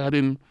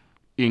regarding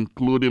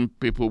including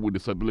people with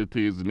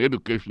disabilities in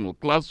educational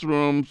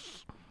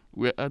classrooms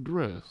were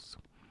addressed.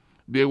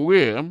 They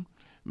were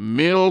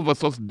Mill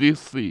versus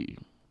D.C.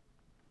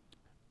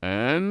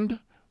 and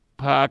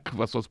Park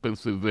versus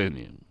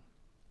Pennsylvania.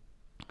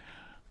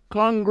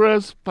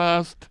 Congress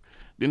passed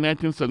the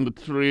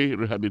 1973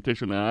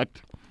 Rehabilitation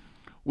Act,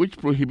 which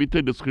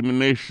prohibited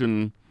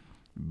discrimination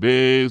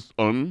based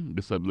on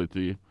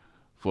disability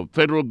for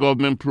federal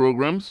government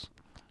programs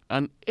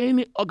and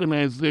any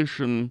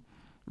organization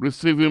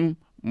receiving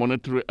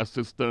monetary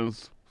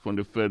assistance from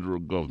the federal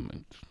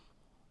government.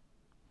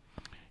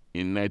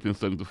 In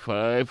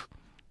 1975,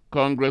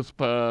 Congress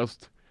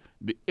passed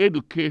the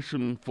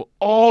Education for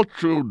All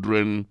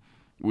Children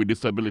with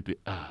Disability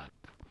Act,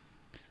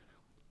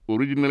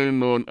 originally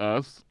known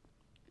as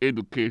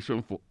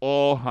Education for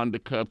All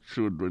Handicapped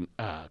Children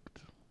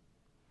Act.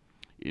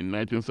 In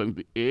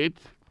 1978,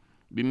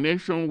 the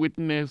nation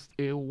witnessed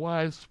a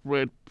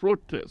widespread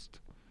protest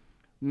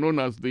known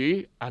as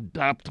the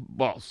Adapt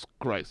Bus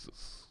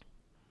Crisis.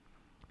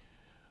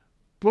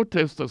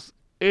 Protesters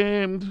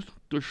aimed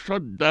to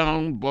shut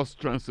down bus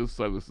transit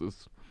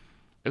services,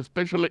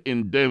 especially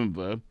in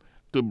Denver,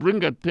 to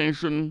bring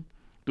attention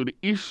to the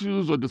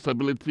issues of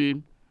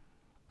disability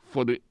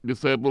for the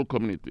disabled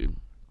community.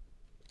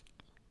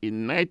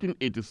 In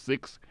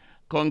 1986,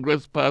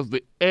 Congress passed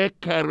the Air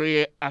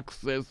Carrier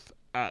Access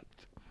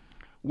Act,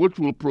 which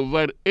will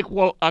provide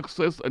equal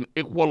access and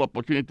equal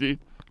opportunity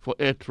for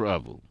air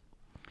travel.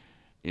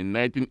 In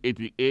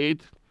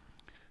 1988,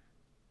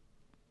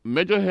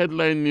 major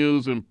headline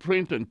news in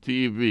print and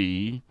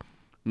TV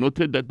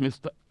noted that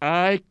Mr.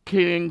 I.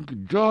 King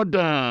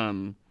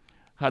Jordan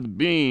had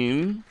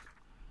been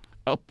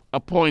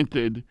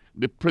appointed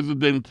the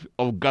president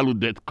of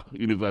Gallaudet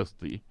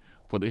University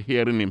for the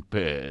hearing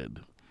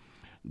impaired.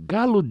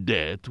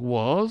 Gallaudet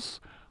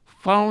was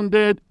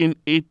founded in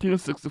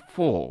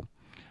 1864,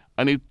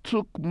 and it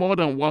took more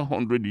than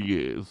 100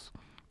 years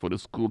for the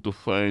school to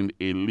find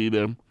a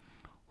leader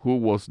who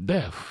was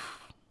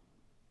deaf.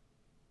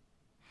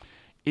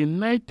 In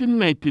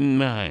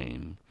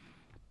 1999,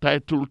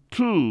 Title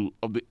II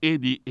of the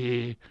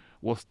ADA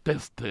was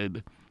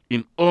tested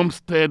in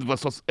Olmsted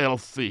versus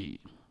LC.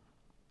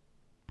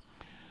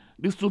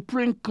 The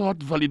Supreme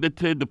Court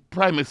validated the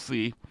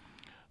primacy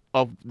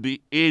of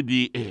the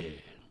ADA.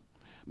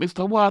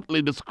 Mr.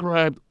 Watley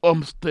described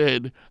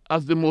Olmsted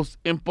as the most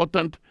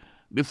important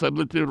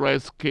disability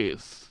rights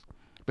case,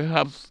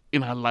 perhaps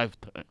in her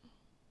lifetime.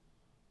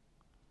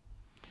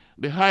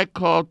 The High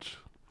Court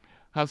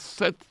has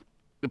set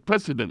the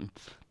precedent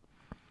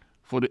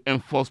for the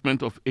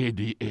enforcement of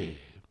ADA.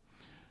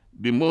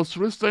 The most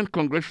recent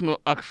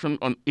congressional action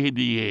on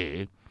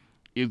ADA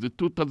is the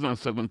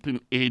 2017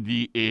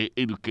 ADA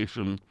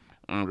Education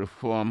and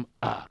Reform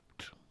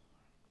Act.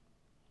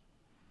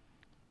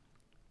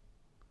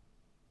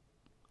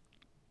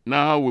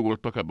 Now we will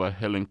talk about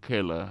Helen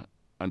Keller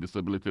and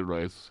disability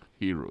rights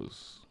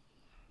heroes.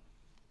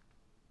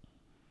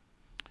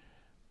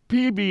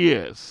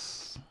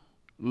 PBS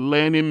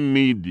Learning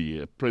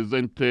Media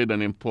presented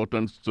an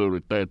important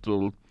story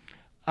titled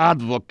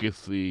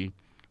Advocacy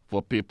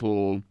for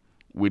People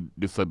with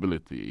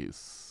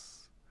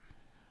Disabilities.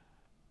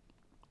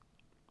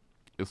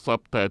 The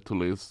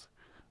subtitle is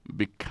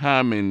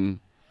Becoming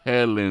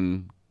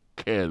Helen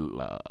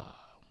Keller.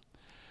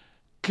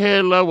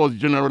 Keller was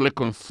generally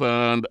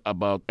concerned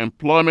about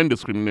employment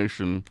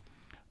discrimination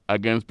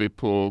against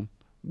people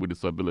with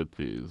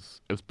disabilities,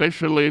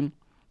 especially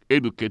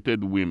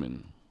educated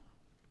women.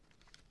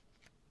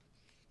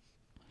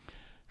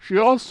 She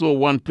also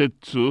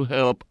wanted to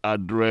help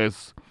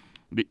address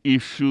the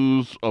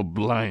issues of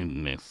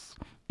blindness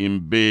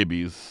in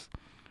babies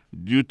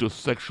due to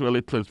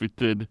sexually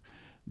transmitted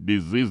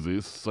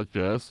diseases such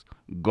as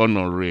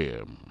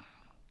gonorrhea.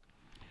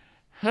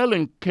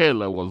 Helen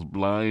Keller was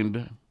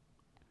blind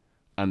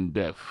and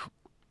deaf,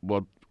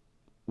 but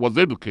was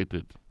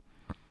educated.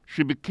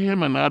 She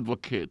became an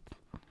advocate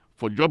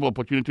for job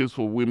opportunities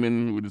for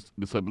women with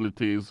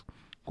disabilities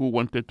who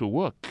wanted to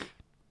work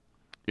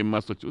in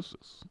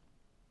Massachusetts.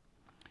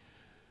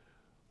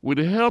 With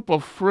the help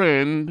of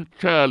friend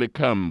Charlie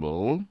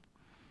Campbell,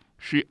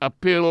 she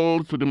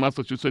appealed to the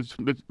Massachusetts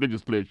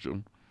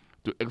legislature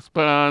to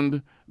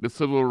expand the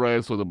civil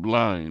rights of the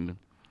blind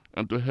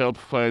and to help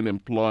find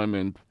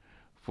employment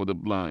for the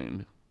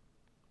blind.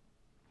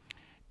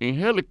 In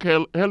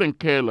Helen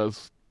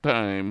Keller's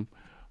time,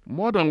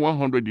 more than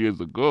 100 years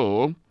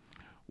ago,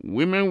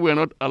 women were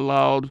not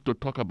allowed to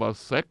talk about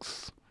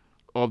sex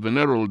or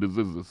venereal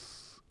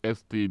diseases,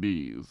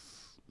 STDs.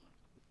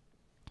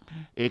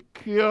 A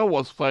cure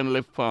was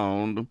finally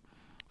found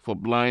for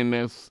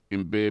blindness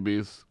in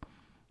babies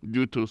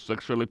due to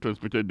sexually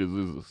transmitted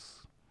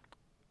diseases,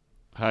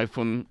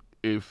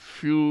 a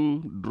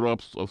few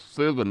drops of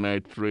silver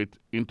nitrate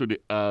into the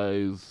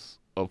eyes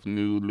of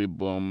newly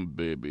born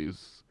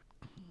babies.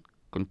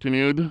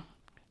 Continued,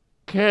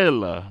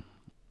 Keller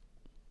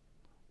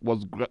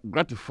was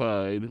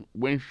gratified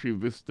when she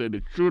visited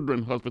the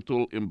Children's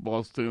Hospital in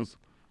Boston's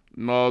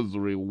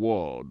nursery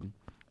ward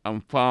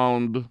and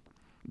found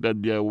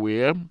that there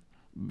were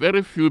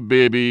very few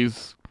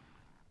babies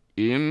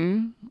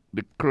in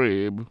the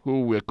crib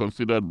who were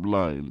considered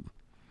blind.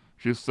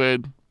 She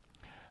said,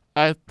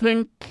 "I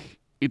think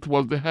it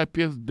was the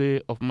happiest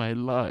day of my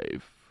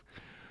life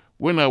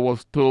when I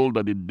was told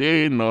that the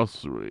day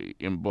nursery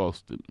in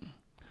Boston,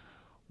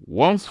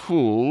 once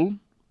full,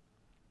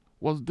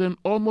 was then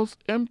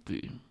almost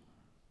empty."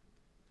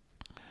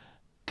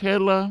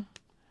 Keller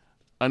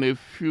and a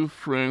few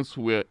friends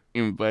were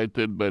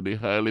invited by the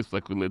highly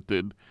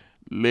circulated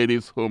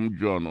Ladies' Home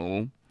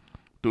Journal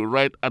to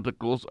write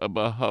articles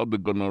about how the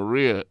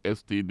gonorrhea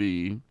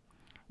STD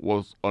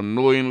was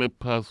unknowingly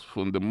passed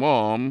from the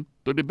mom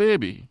to the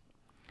baby.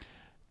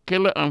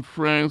 Keller and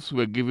friends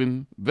were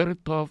given very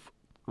tough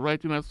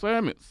writing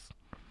assignments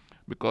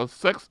because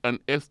sex and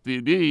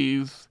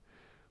STDs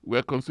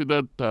were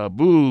considered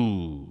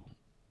taboo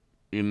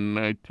in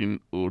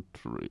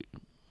 1903.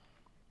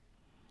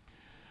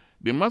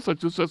 The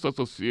Massachusetts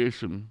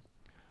Association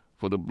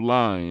for the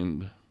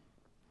Blind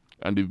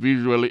and the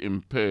Visually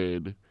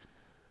Impaired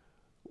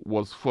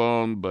was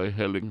formed by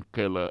Helen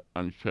Keller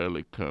and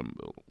Charlie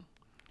Campbell.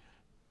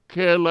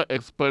 Keller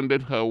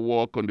expanded her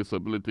work on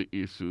disability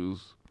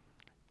issues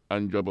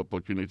and job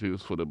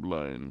opportunities for the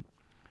blind.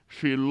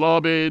 She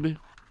lobbied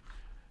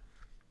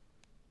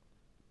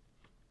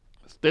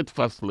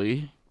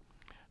steadfastly,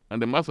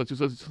 and the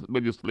Massachusetts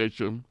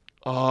legislature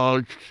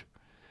urged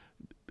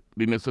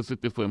the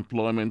necessity for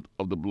employment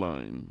of the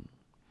blind.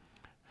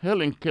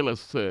 Helen Keller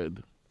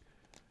said,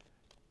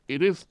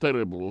 "It is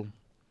terrible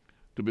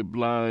to be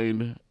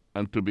blind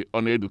and to be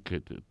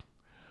uneducated,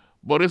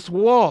 but it's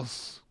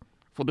worse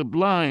for the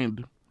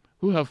blind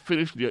who have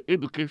finished their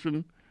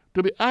education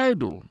to be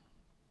idle."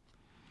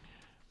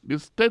 The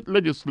state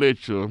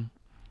legislature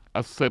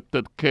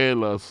accepted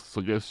Keller's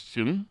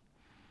suggestion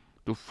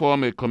to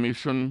form a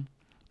commission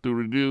to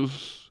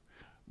reduce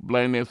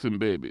blindness in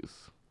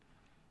babies.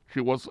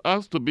 She was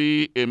asked to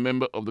be a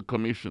member of the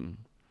commission.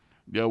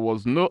 There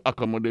was no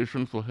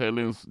accommodation for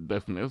Helen's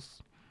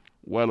deafness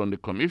while on the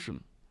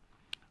commission,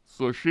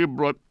 so she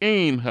brought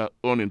in her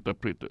own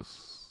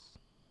interpreters.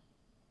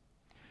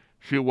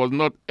 She was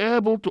not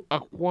able to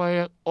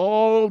acquire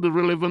all the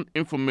relevant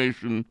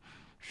information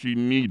she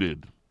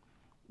needed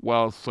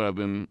while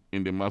serving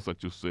in the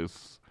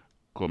Massachusetts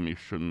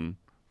Commission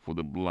for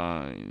the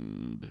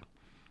Blind.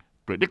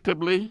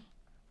 Predictably,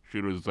 she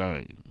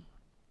resigned.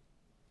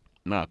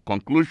 Now,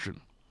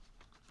 conclusion.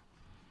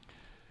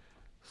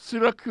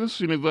 Syracuse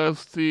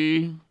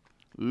University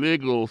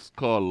legal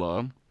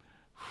scholar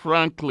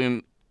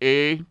Franklin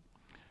A.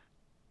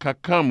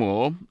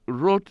 Kakamo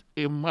wrote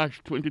a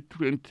March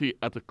 2020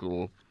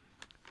 article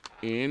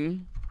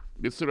in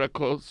the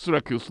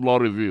Syracuse Law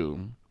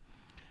Review.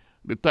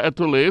 The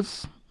title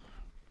is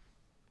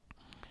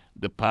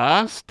 "The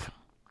Past,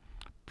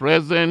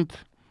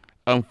 Present,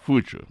 and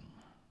Future."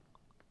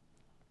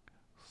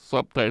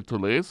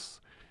 Subtitle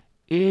is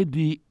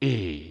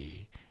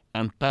ADA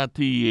and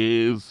 30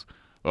 Years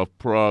of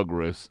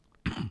Progress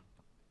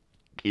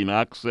in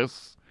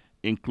Access,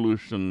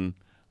 Inclusion,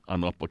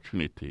 and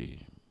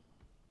Opportunity.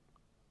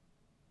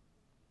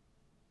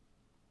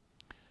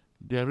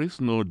 There is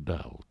no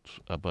doubt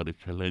about the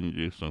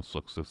challenges and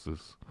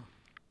successes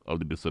of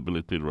the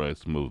disability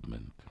rights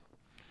movement.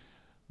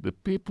 The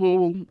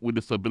people with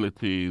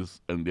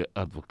disabilities and their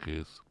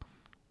advocates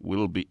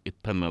will be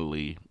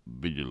eternally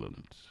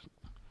vigilant.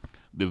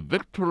 The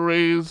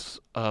victories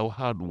are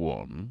hard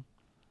won,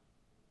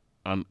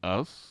 and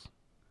us,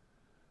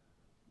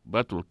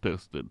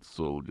 battle-tested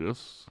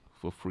soldiers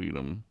for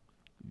freedom,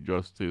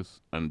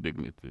 justice, and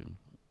dignity.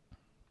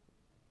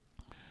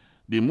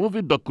 The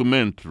movie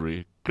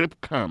documentary Crip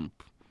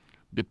Camp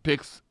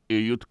depicts a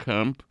youth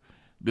camp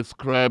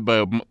described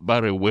by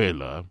Barry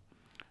Wheeler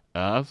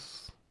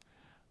as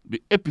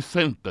the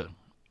epicenter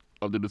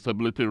of the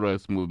disability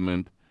rights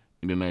movement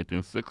in the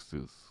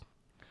 1960s.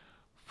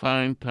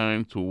 Find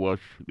time to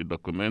watch the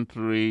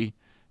documentary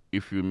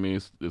if you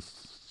missed the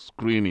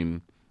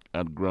screening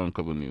at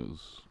Groundcover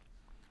News.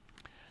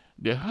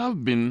 There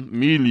have been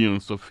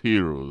millions of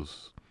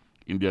heroes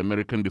in the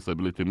American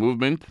disability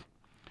movement.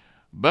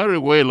 Barry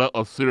Whaler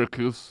of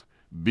Syracuse,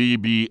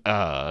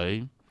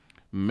 BBI,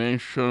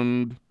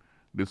 mentioned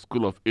the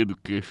School of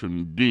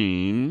Education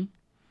Dean,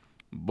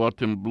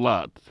 Burton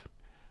Blatt,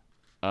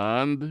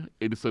 and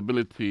a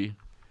disability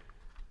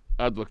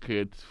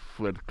advocate,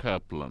 Fred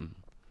Kaplan.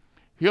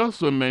 He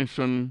also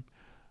mentioned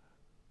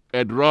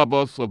Ed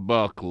Roberts of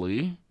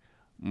Berkeley,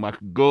 Mark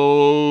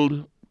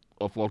Gold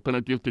of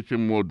Alternative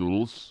Teaching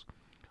Modules,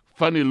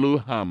 Fannie Lou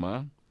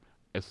Hammer,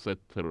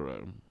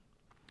 etc.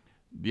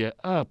 There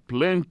are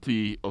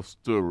plenty of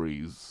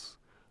stories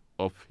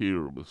of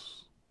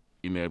heroes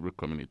in every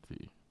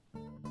community.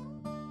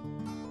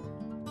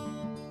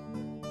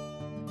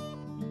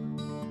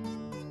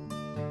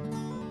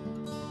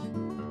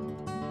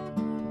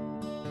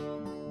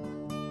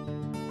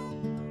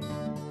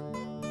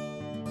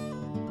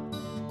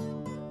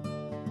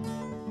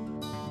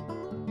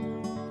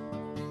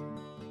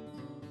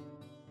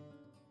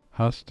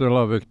 Hasta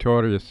la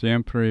Victoria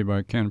Siempre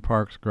by Ken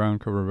Parks,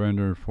 Groundcover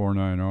Vendor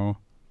 490.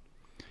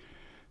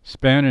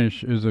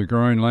 Spanish is a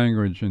growing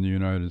language in the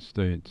United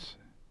States.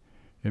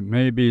 It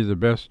may be the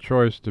best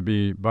choice to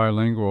be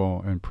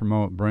bilingual and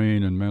promote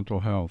brain and mental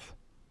health.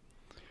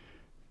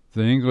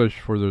 The English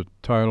for the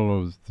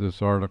title of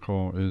this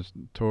article is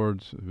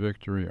Towards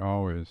Victory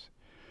Always.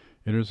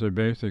 It is a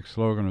basic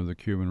slogan of the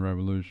Cuban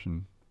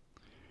Revolution.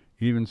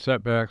 Even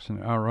setbacks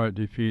and outright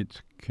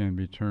defeats can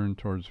be turned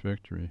towards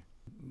victory.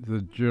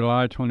 The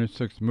July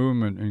 26th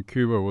movement in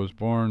Cuba was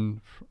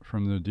born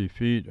from the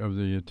defeat of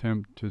the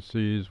attempt to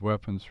seize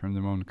weapons from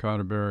the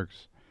Moncada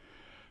barracks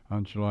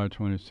on July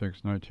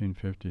 26,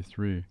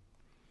 1953.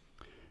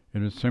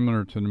 It is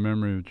similar to the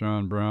memory of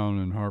John Brown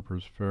in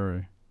Harper's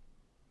Ferry.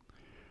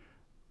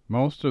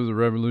 Most of the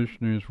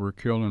revolutionaries were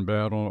killed in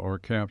battle or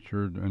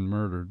captured and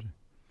murdered.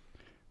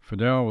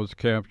 Fidel was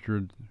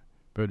captured,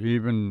 but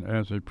even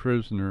as a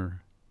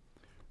prisoner,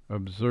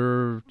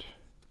 observed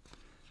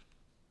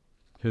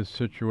his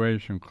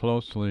situation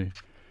closely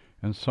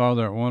and saw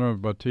that one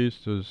of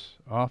Batista's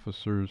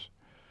officers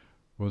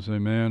was a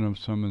man of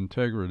some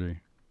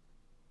integrity.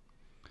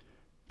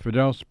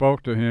 Fidel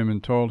spoke to him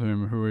and told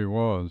him who he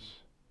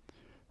was.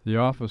 The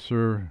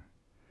officer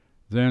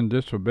then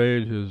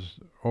disobeyed his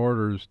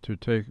orders to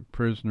take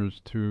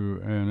prisoners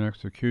to an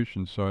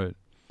execution site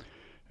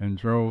and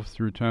drove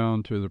through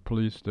town to the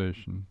police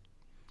station.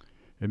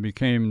 It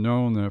became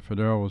known that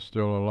Fidel was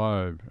still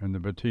alive, and the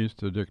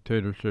Batista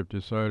dictatorship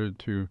decided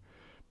to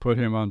put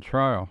him on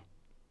trial.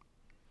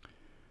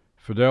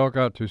 Fidel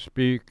got to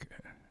speak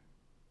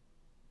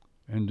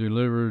and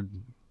delivered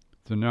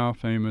the now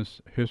famous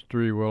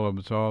 "History Will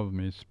Absolve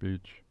Me"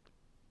 speech.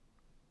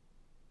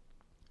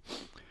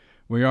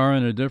 We are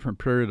in a different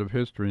period of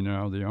history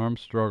now. The armed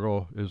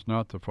struggle is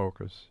not the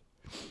focus.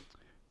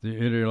 The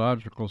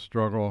ideological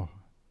struggle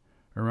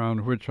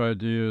around which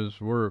ideas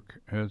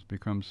work has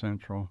become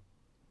central.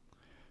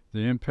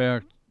 The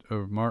impact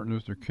of Martin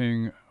Luther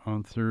King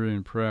on theory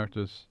and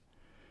practice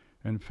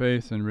and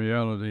faith and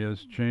reality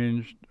has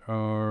changed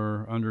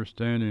our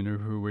understanding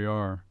of who we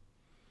are.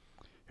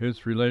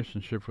 His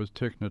relationship with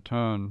Thich Nhat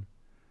Hanh,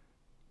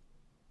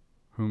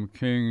 whom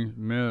King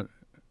met,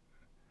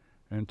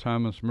 and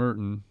Thomas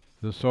Merton,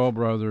 the soul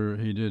brother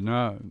he did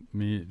not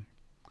meet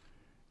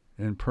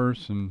in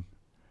person,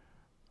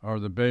 are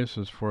the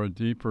basis for a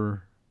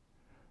deeper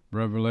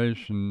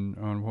revelation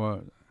on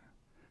what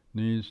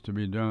needs to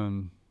be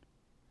done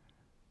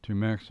to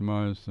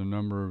maximize the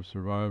number of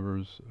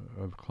survivors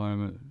of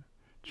climate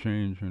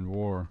change and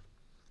war.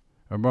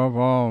 Above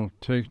all,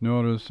 take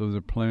notice of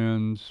the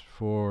plans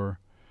for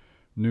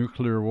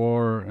nuclear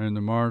war and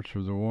the march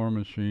of the war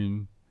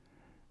machine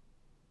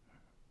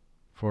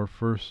for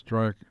first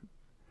strike,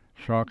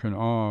 shock and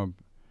awe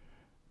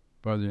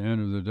by the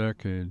end of the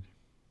decade.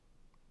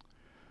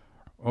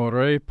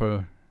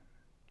 OREPA,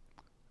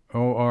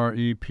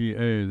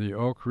 O-R-E-P-A, the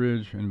Oak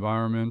Ridge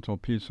Environmental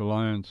Peace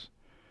Alliance,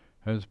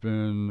 has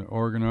been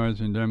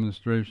organizing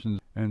demonstrations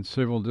and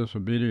civil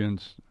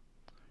disobedience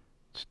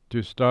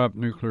to stop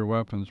nuclear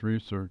weapons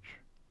research.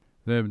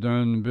 They have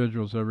done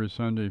vigils every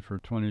Sunday for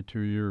 22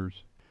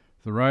 years.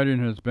 The writing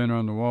has been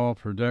on the wall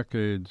for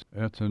decades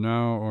at the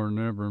now or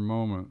never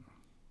moment.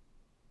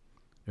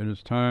 It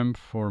is time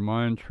for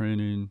mind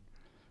training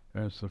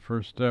as the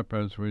first step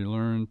as we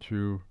learn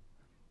to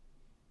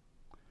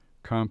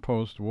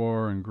compost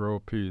war and grow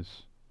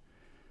peace.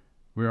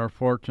 We are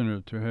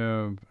fortunate to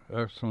have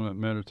excellent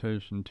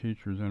meditation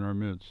teachers in our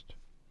midst.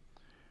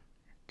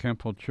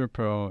 Khenpo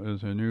Chögyal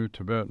is a new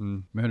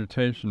Tibetan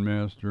meditation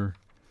master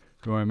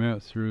who I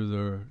met through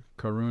the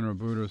Karuna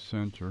Buddhist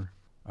Center.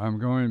 I'm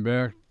going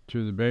back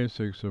to the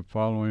basics of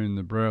following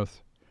the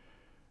breath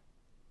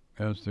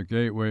as the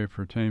gateway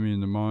for taming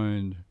the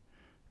mind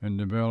and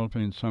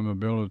developing some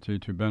ability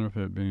to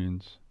benefit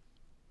beings.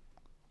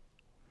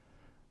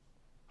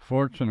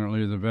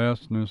 Fortunately, the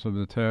vastness of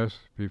the task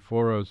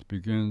before us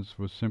begins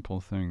with simple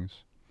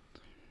things.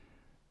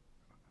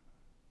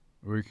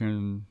 We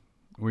can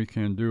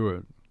do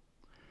it.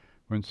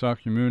 When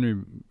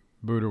Sakyamuni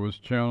Buddha was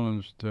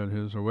challenged that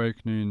his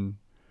awakening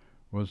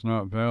was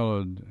not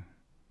valid,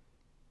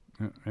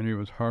 and he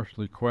was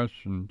harshly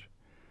questioned,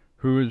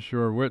 "Who is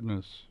your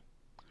witness?"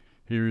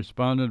 he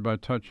responded by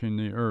touching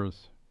the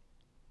earth.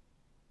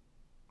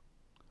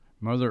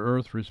 Mother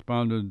Earth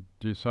responded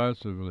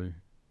decisively.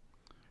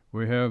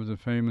 We have the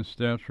famous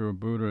statue of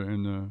Buddha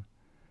in the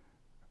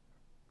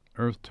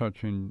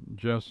earth-touching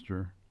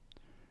gesture,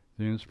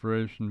 the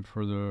inspiration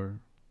for the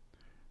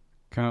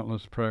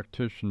countless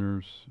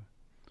practitioners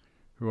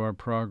who are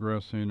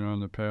progressing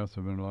on the path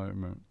of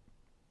enlightenment.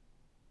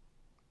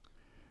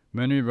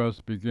 Many of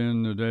us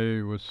begin the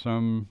day with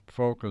some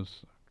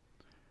focus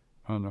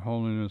on the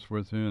holiness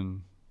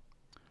within.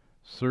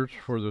 Search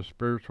for the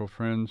spiritual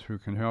friends who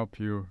can help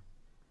you.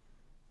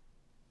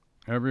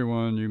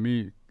 Everyone you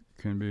meet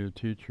can be a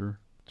teacher.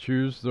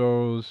 Choose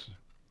those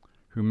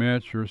who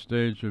match your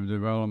stage of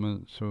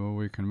development so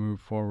we can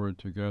move forward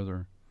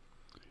together.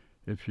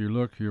 If you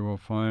look, you will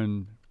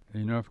find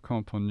enough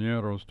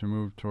compañeros to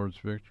move towards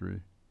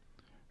victory.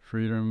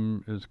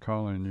 Freedom is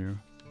calling you.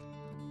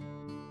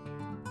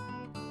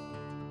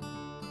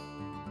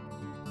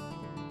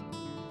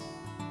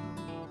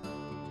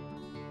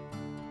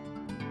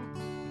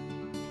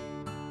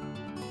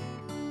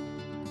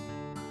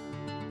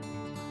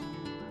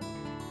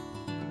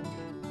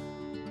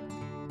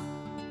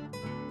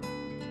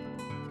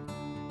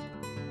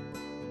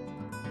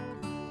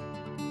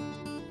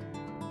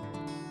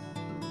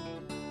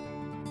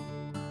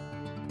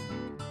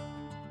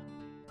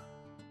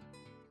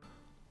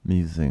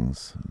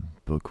 Musings and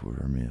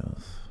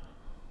bookwormias.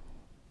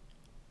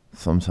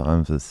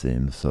 Sometimes it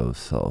seems so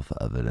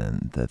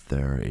self-evident that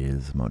there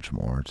is much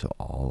more to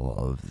all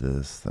of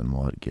this than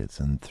what gets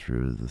in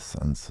through the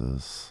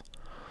senses.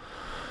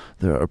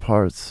 There are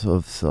parts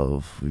of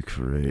self we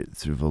create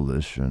through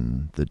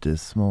volition, the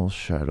dismal,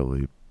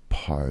 shadowy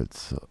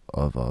parts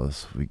of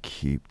us we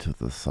keep to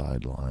the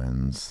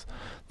sidelines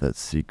that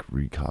seek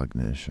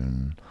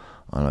recognition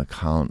on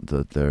account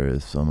that there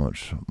is so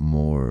much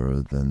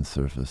more than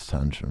surface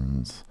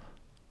tensions.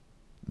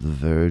 The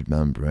varied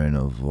membrane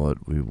of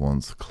what we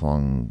once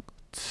clung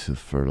to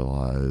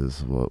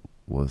fertilize what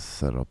was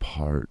set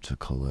apart to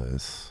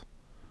coalesce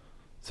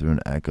through an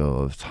echo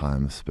of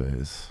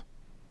time-space.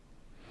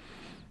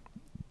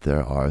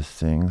 There are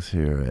things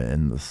here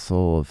in the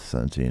soul of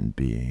sentient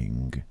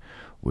being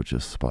which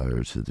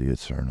aspire to the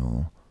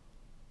eternal,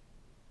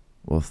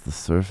 whilst the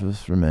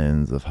surface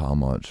remains of how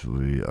much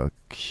we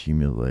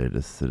accumulate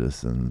as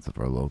citizens of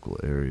our local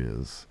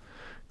areas,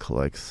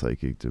 collect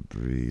psychic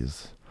debris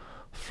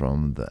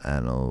from the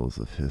annals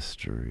of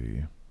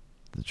history.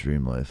 The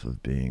dream life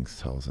of beings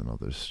tells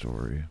another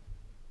story. ...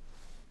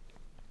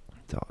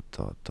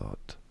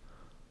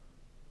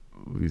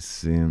 We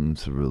seem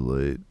to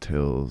relate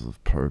tales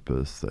of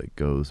purpose that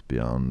goes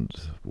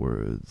beyond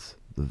words.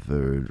 The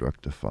varied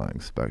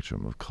rectifying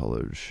spectrum of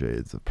colored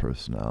shades of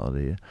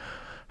personality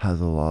has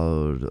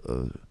allowed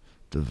a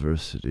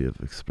diversity of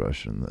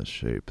expression that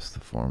shapes the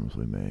forms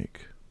we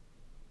make.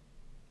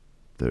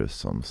 There is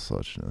some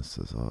suchness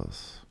as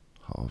us,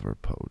 however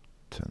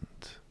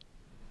potent.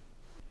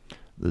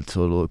 The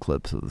total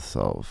eclipse of the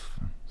self,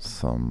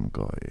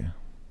 Samgoi.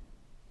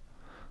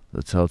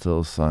 The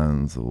telltale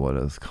signs of what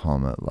has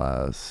come at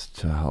last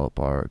to help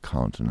our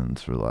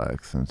countenance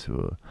relax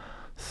into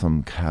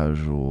some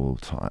casual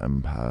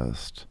time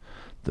past,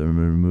 the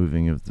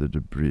removing of the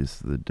debris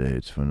of the day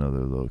to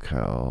another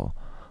locale,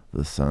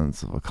 the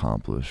sense of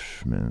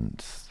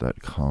accomplishment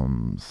that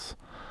comes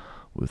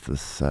with the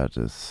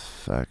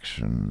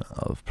satisfaction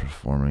of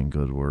performing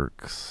good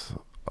works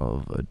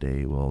of a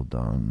day well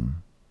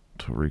done,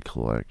 to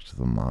recollect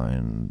the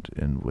mind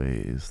in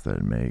ways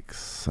that make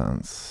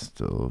sense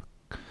still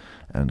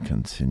and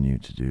continue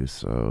to do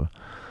so.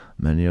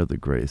 Many are the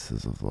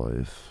graces of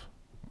life,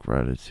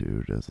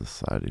 gratitude as a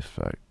side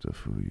effect of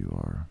who you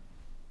are.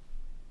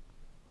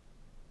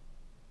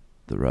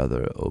 The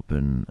rather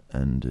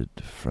open-ended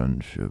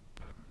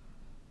friendship,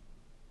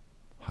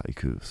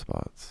 haiku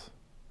spots,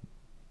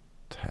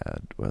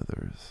 Tad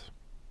Weathers.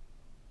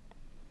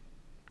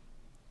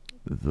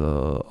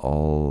 The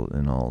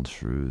all-in-all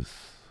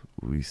truth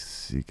we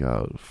seek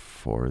out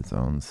for its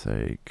own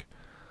sake,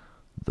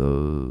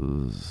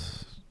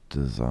 those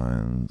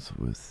designs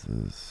with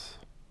this.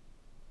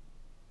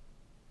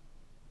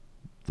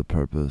 The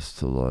purpose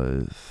to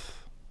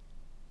life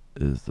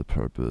is the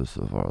purpose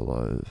of our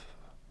life.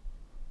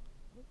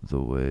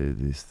 The way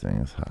these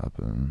things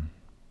happen.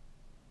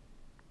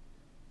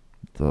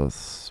 Thus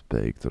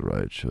spake the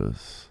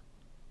righteous,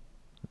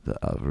 the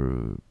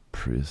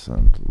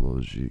ever-present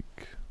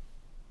logic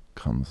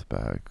comes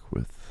back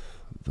with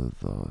the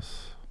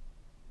thus.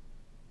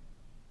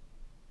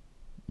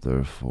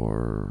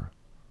 Therefore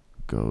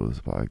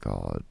goes by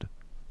God,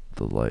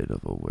 the light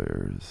of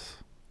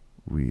awares,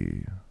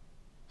 we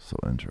so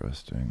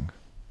interesting.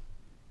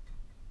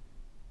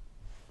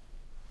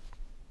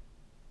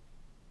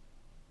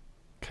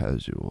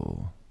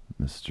 casual,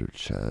 Mr.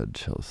 Chad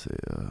Chelsea,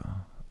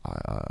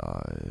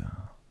 a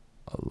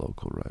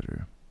local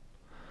writer.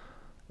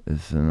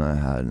 If then I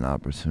had an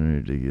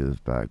opportunity to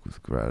give back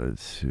with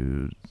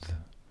gratitude,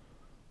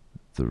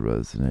 the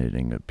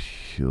resonating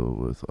appeal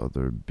with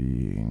other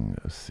being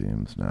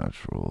seems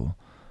natural,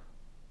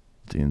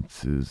 the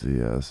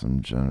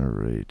enthusiasm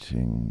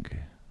generating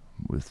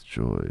with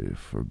joy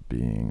for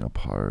being a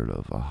part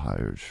of a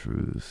higher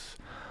truth,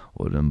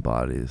 what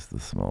embodies the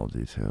small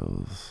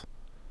details,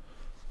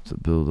 to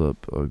build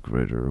up a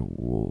greater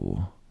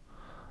whole.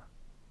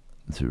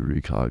 To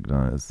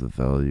recognize the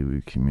value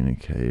we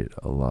communicate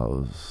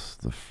allows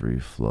the free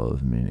flow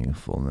of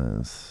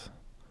meaningfulness.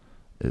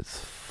 It's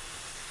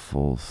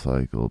full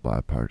cycle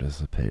by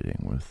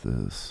participating with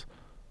this.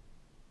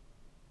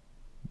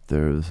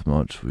 There is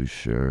much we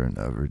share in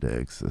everyday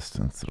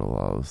existence that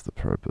allows the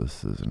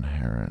purposes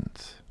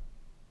inherent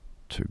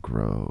to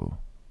grow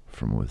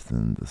from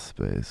within the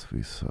space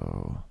we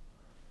sow.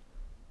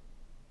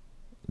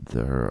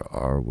 There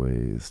are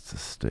ways to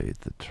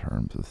state the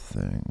terms of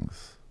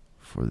things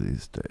for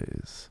these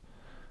days,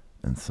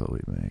 and so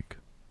we make.